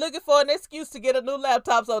 You've been looking for an excuse to get a new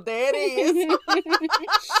laptop, so there it is.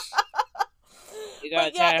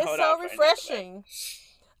 But yeah, it's so refreshing.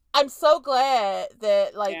 I'm so glad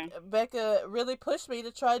that, like, Becca really pushed me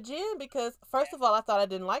to try gin, because, first of all, I thought I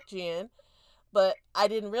didn't like gin, but I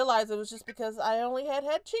didn't realize it was just because I only had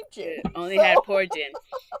cheap gin. Only had poor gin.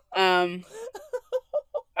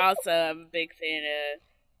 Also, I'm a big fan of,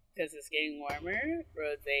 because it's getting warmer,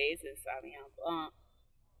 rosés and Sauvignon Blanc.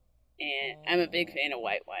 And I'm a big fan of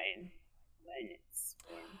white wine when it's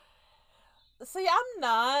warm. See, I'm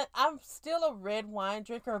not. I'm still a red wine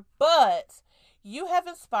drinker, but you have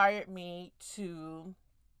inspired me to,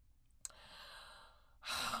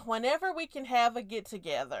 whenever we can have a get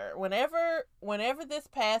together, whenever this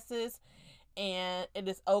passes and it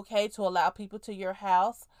is okay to allow people to your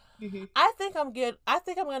house, I think I'm going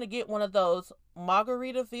to get one of those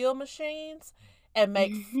Margaritaville machines and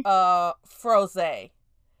make frosé.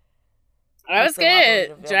 I was going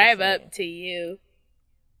to drive up to you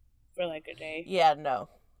for like a day. Yeah, no.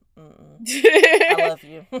 I love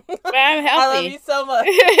you. But I'm healthy. I love you so much.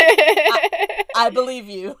 I believe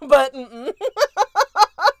you, but I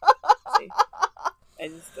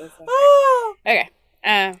just go so okay.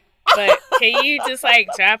 But can you just like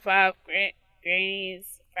drop off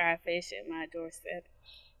Granny's fried fish at my doorstep?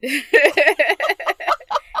 Because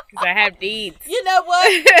I have needs. You know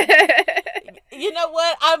what?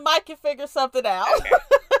 I might can figure something out. Okay.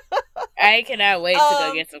 I cannot wait to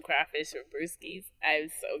go get some crawfish from Brewski's. I'm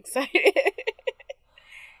so excited.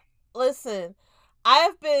 Listen,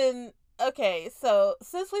 so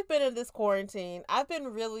since we've been in this quarantine, I've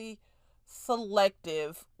been really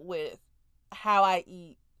selective with how I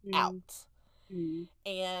eat out.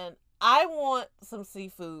 And I want some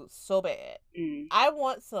seafood so bad. I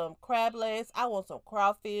want some crab legs. I want some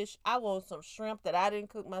crawfish. I want some shrimp that I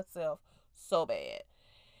didn't cook myself so bad.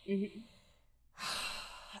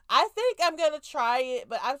 I think I'm going to try it,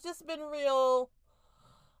 but I've just been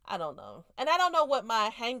I don't know. And I don't know what my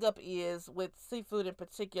hang up is with seafood in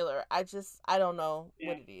particular. I don't know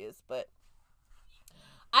what it is, but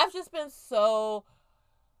I've just been so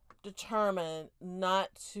determined not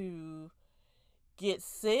to get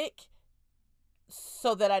sick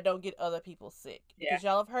so that I don't get other people sick. Because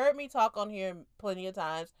y'all have heard me talk on here plenty of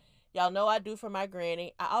times. Y'all know I do for my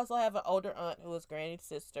granny. I also have an older aunt who is Granny's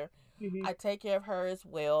sister. I take care of her as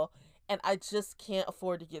well. and I just can't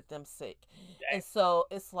afford to get them sick. And so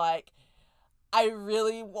it's like, I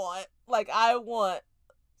really want, like, I want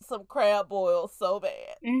some crab boils so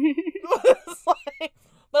bad. It's like,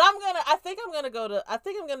 but I think I'm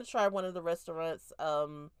gonna try one of the restaurants.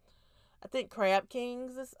 I think Crab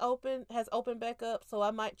Kings has opened back up, so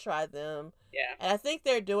I might try them. Yeah. And I think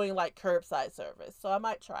they're doing like curbside service, so I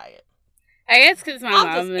might try it. I guess because my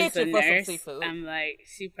mom is a nurse, I'm like,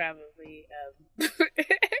 she probably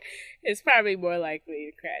is probably more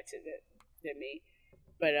likely to catch it than me.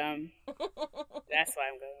 But that's why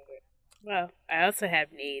I'm going with it. Well, I also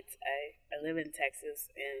have needs. I live in Texas,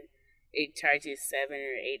 and it charges $7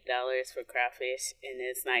 or $8 for crawfish, and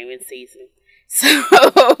it's not even seasoned. So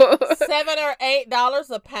 $7 or $8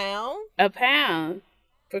 a pound? A pound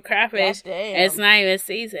for crawfish. And it's not even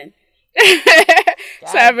seasoned.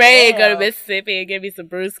 So I'm ready to go to Mississippi and get me some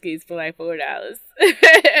brewskis for like $4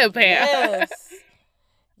 a pound.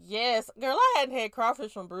 Yes. Girl, I hadn't had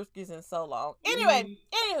crawfish from brewskis in so long. Anyway,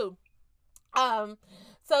 anywho.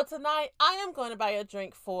 So tonight I am going to buy a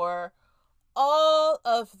drink for all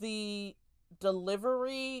of the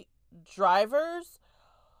delivery drivers,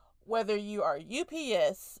 whether you are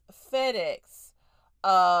UPS, FedEx,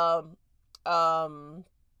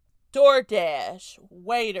 DoorDash,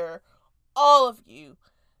 waiter, all of you.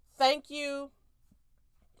 Thank you.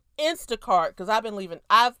 Instacart, because I have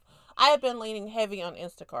been leaning heavy on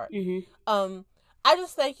Instacart. I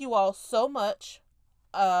just thank you all so much.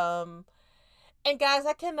 And guys,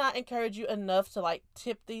 I cannot encourage you enough to like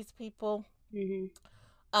tip these people.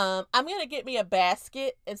 I'm gonna get me a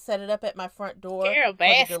basket and set it up at my front door. Girl,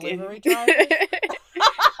 basket. For the delivery drivers.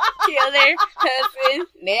 Killer, husband,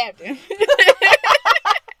 nabbed him.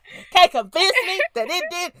 Can't convince me that it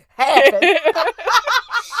did happen.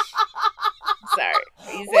 Sorry,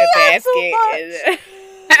 you said basket.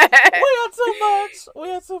 We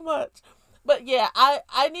are too much. But yeah,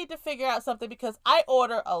 I need to figure out something because I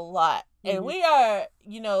order a lot. And we are,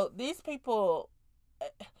 these people,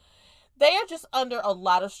 they are just under a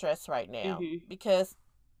lot of stress right now because,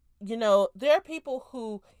 there are people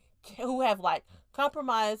who have like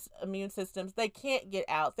compromised immune systems. They can't get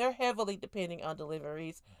out. They're heavily depending on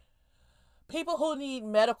deliveries. People who need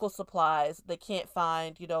medical supplies, they can't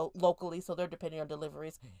find, locally. So they're depending on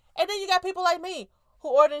deliveries. And then you got people like me who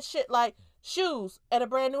order shit like shoes and a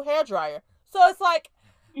brand new hairdryer. So it's like,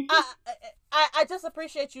 I just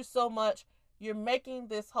appreciate you so much. You're making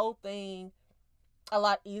this whole thing a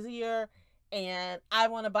lot easier, and I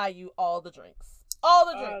want to buy you all the drinks. All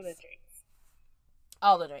the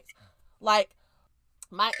drinks. Like,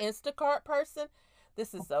 my Instacart person,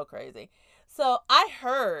 this is so crazy. So, I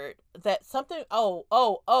heard that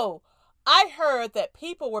I heard that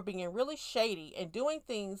people were being really shady and doing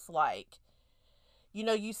things like,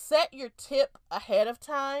 you set your tip ahead of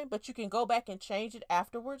time, but you can go back and change it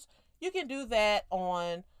afterwards. You can do that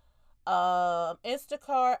on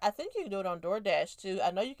Instacart. I think you can do it on DoorDash too.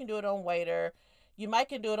 I know you can do it on Waiter. You might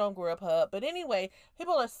can do it on Grubhub. But anyway,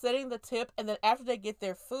 people are setting the tip, and then after they get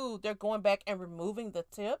their food, they're going back and removing the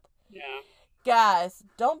tip. Yeah. Guys,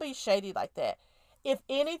 don't be shady like that. If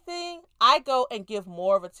anything, I go and give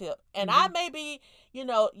more of a tip. And I may be, you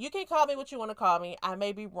can call me what you want to call me. I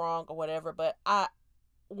may be wrong or whatever, but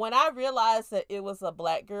when I realized that it was a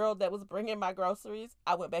black girl that was bringing my groceries,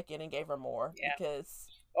 I went back in and gave her more. Yeah. Because,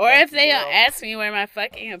 or if they don't ask me where my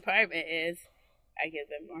fucking apartment is, I give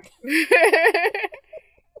them more.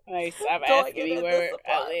 Like, stop asking me where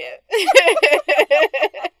I live.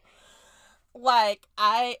 Like,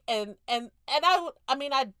 I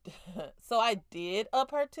did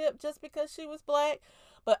up her tip just because she was black,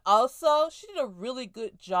 but also she did a really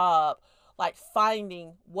good job like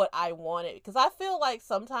finding what I wanted, because I feel like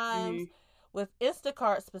sometimes with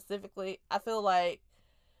Instacart specifically, I feel like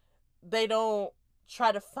they don't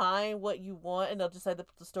try to find what you want and they'll just say the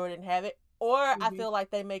store didn't have it, or I feel like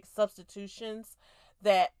they make substitutions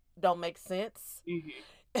that don't make sense.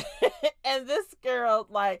 And this girl,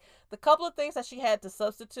 like, the couple of things that she had to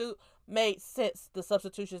substitute made sense, the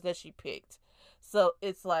substitutions that she picked. So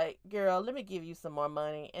it's like, girl, let me give you some more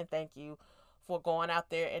money and thank you for going out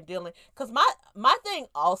there and dealing. Because my thing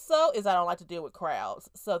also is I don't like to deal with crowds.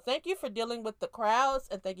 So thank you for dealing with the crowds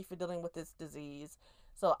and thank you for dealing with this disease.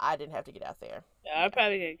 So I didn't have to get out there. Yeah, I'm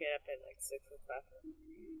probably going to get up at like 6 o'clock and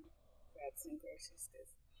grab some groceries.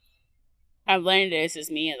 I've learned that it's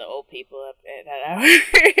just me and the old people up at that hour.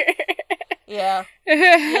 Yeah.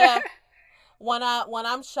 Yeah. When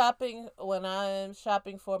I'm shopping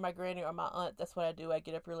for my granny or my aunt, that's what I do. I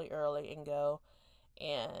get up really early and go.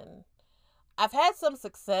 And I've had some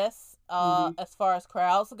success as far as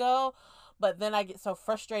crowds go, but then I get so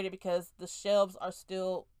frustrated because the shelves are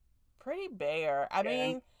still pretty bare. I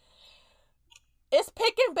mean, it's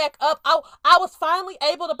picking back up. I was finally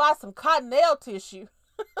able to buy some cottonelle tissue.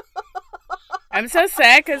 I'm so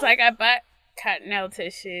sad because like I bought cottonelle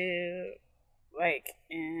tissue like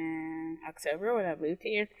in October when I moved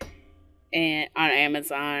here, and on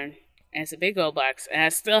Amazon, and it's a big old box, and I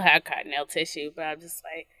still have cottonelle tissue, but I'm just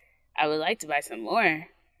like, I would like to buy some more,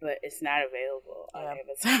 but it's not available on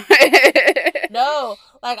Amazon. No,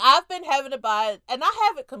 like I've been having to buy it, and I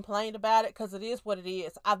haven't complained about it because it is what it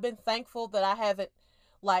is. I've been thankful that I haven't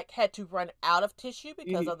like had to run out of tissue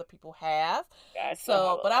because other people have.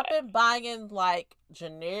 But I've been buying like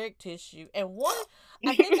generic tissue, and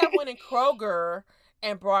I think I went in Kroger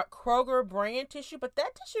and brought Kroger brand tissue, but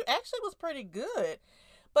that tissue actually was pretty good.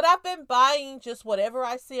 But I've been buying just whatever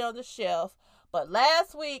I see on the shelf. But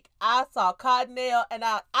last week I saw cottonelle, and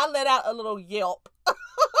I let out a little yelp. I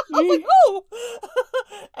was like, "Ooh!"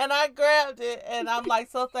 And I grabbed it, and I'm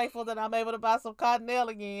like so thankful that I'm able to buy some cottonelle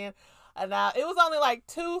again. And now it was only like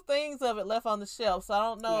 2 things of it left on the shelf, so I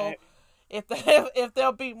don't know if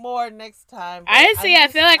there'll be more next time. Honestly, I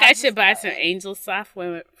feel like I should buy some Angel Soft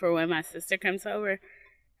for when my sister comes over,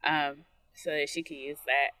 so that she can use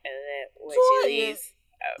that, and then when she leaves.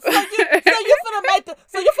 So you're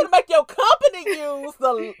finna make your company use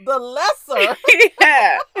the lesser.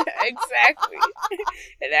 Yeah, exactly.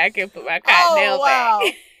 And I can put my cottonelle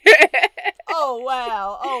back. Oh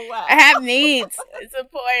wow! I have needs. It's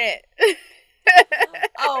important.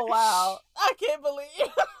 Oh wow! I can't believe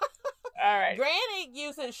it. All right. Granny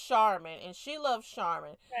uses Charmin, and she loves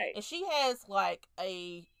Charmin, and she has like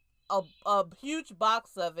a huge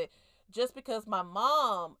box of it. Just because my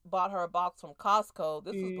mom bought her a box from Costco.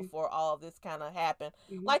 This was before all of this kind of happened.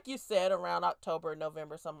 Like you said, around October,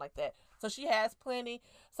 November, something like that. So she has plenty.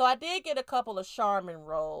 So I did get a couple of Charmin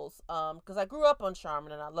rolls. Because I grew up on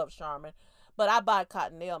Charmin and I love Charmin. But I buy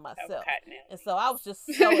cottonelle myself. And so I was just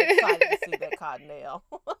so excited to see that cottonelle.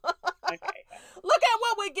 Okay. Look at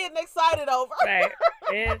what we're getting excited over. Right.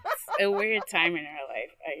 It's a weird time in our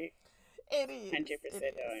life. It is. 100%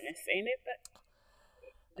 don't understand it, but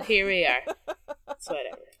here we are. It's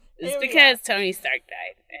whatever. It's because Tony Stark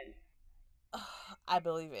died, and I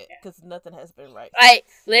believe it because nothing has been right. Like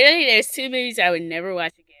literally, there's 2 movies I would never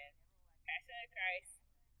watch again: Passion of Christ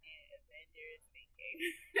and Avengers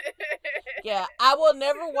Endgame. Yeah, I will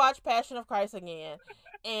never watch Passion of Christ again.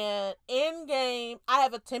 And Endgame, I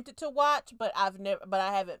have attempted to watch, but I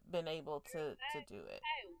haven't been able to do it.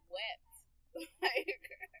 I wept.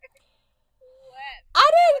 I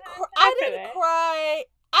didn't cry.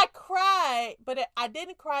 I cried, but I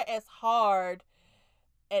didn't cry as hard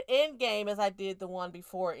at Endgame as I did the one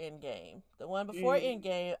before Endgame. The one before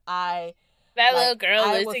Endgame, that little girl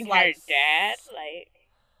losing her dad, like,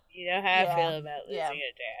 you know how I feel about losing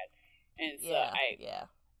a dad, and so I 100%.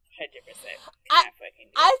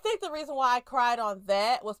 I think the reason why I cried on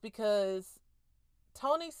that was because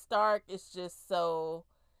Tony Stark is just so.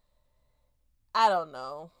 I don't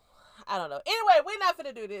know. Anyway, we're not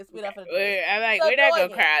gonna do this. We're not gonna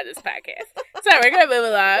cry on this podcast. So we're gonna move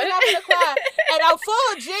along. We're not gonna cry. And I'm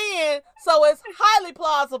full of gin, so it's highly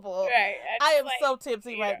plausible. Right. I am so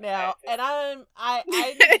tipsy right now, and I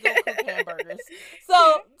need to go cook hamburgers.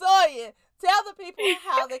 So Toya, tell the people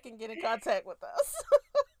how they can get in contact with us.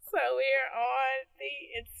 So we're on the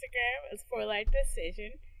Instagram as For Life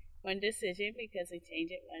Decision. One decision because we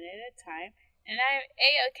change it one at a time, and I'm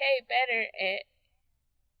A-OK better at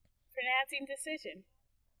pronouncing decision,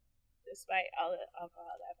 despite all the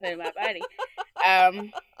alcohol that I put in my body.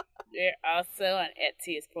 We're also on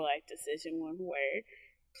Etsy as For Life Decision, one word.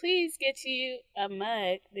 Please get you a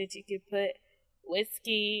mug that you can put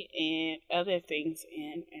whiskey and other things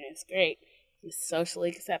in, and it's great. It's socially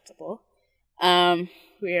acceptable.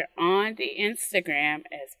 We're on the Instagram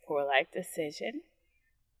as For Life Decision.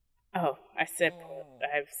 Oh, I've said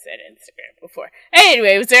Instagram before.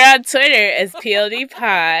 Anyways, they're on Twitter as PLD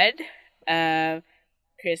Pod.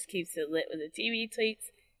 Chris keeps it lit with the TV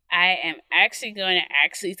tweets. I am actually going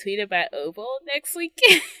to tweet about Oval next week.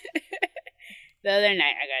 The other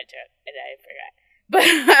night I got drunk and I forgot. But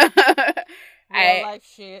I like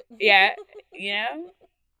shit. Yeah, you know,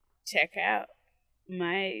 check out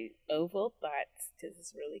my Oval thoughts because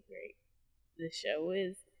it's really great. The show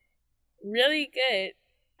is really good.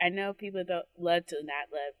 I know people don't love to not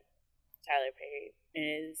love Tyler Perry. It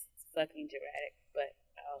is fucking dramatic, but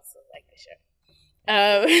I also like the show.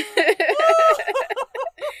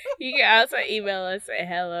 You can also email us at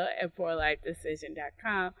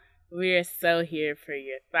hello@poorlifedecision.com. We are so here for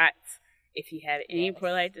your thoughts. If you have any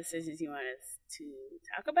poor life decisions you want us to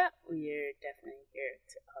talk about, we are definitely here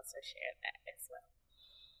to also share that as well.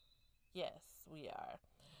 Yes, we are.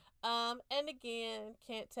 And again,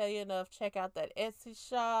 can't tell you enough. Check out that Etsy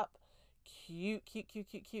shop. Cute, cute, cute,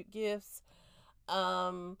 cute, cute gifts.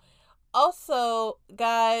 Also,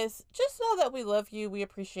 guys, just know that we love you. We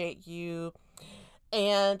appreciate you.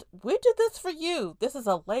 And we do this for you. This is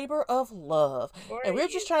a labor of love. And we're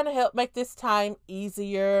just trying to help make this time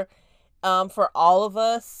easier for all of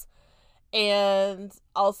us. And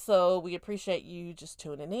also, we appreciate you just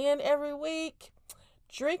tuning in every week.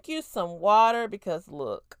 Drink you some water because,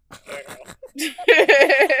 look, the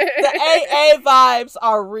AA vibes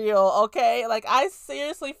are real, okay? Like, I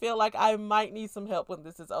seriously feel like I might need some help when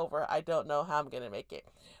this is over. I don't know how I'm going to make it.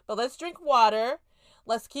 But let's drink water.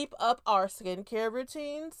 Let's keep up our skincare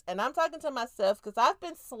routines. And I'm talking to myself because I've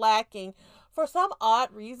been slacking. For some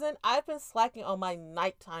odd reason, I've been slacking on my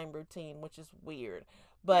nighttime routine, which is weird.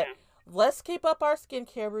 But let's keep up our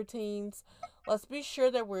skincare routines. Let's be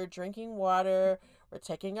sure that we're drinking water. We're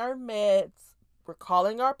taking our meds. We're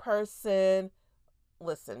calling our person.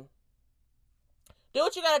 Listen. Do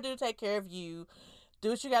what you got to do to take care of you. Do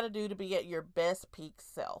what you got to do to be at your best peak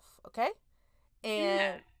self. Okay?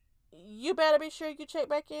 And you better be sure you check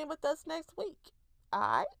back in with us next week. All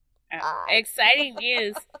right? Exciting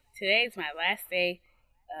news. Today is my last day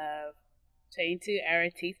of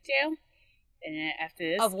 22-hour teeth jail. And then after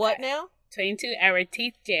this... Of what now? 22-hour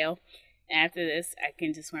teeth jail. And after this, I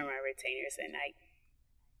can just wear my retainers at night.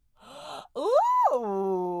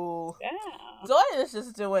 Ooh. Yeah. Joy is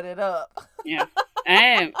just doing it up. Yeah.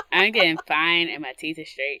 I'm getting fine and my teeth are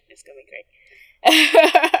straight. It's going to be great.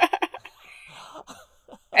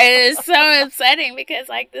 And it's so upsetting because,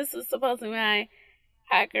 like, this is supposed to be my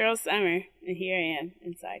hot girl summer. And here I am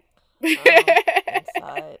inside.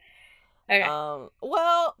 Inside. Okay.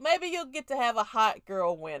 Well, maybe you'll get to have a hot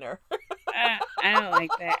girl winter. I don't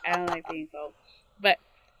like that. I don't like being cold. But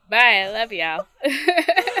bye. I love y'all.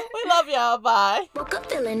 We love y'all. Bye. Woke up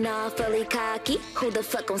feeling all fully cocky. Who the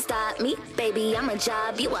fuck gon' stop me? Baby, I'm a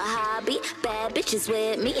job, you a hobby. Bad bitches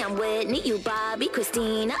with me, I'm Whitney, you Bobby.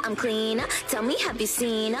 Christina, I'm cleaner. Tell me, have you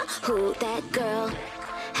seen her? Who that girl?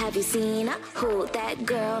 Have you seen her? Who that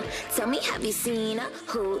girl? Tell me, have you seen her?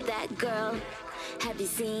 Who that girl? Have you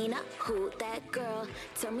seen her? Who that girl?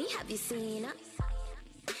 Tell me, have you seen her?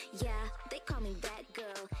 Yeah, they call me that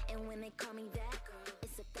girl. And when they call me that girl,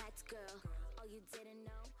 it's a fact, girl. Oh, you didn't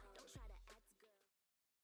know?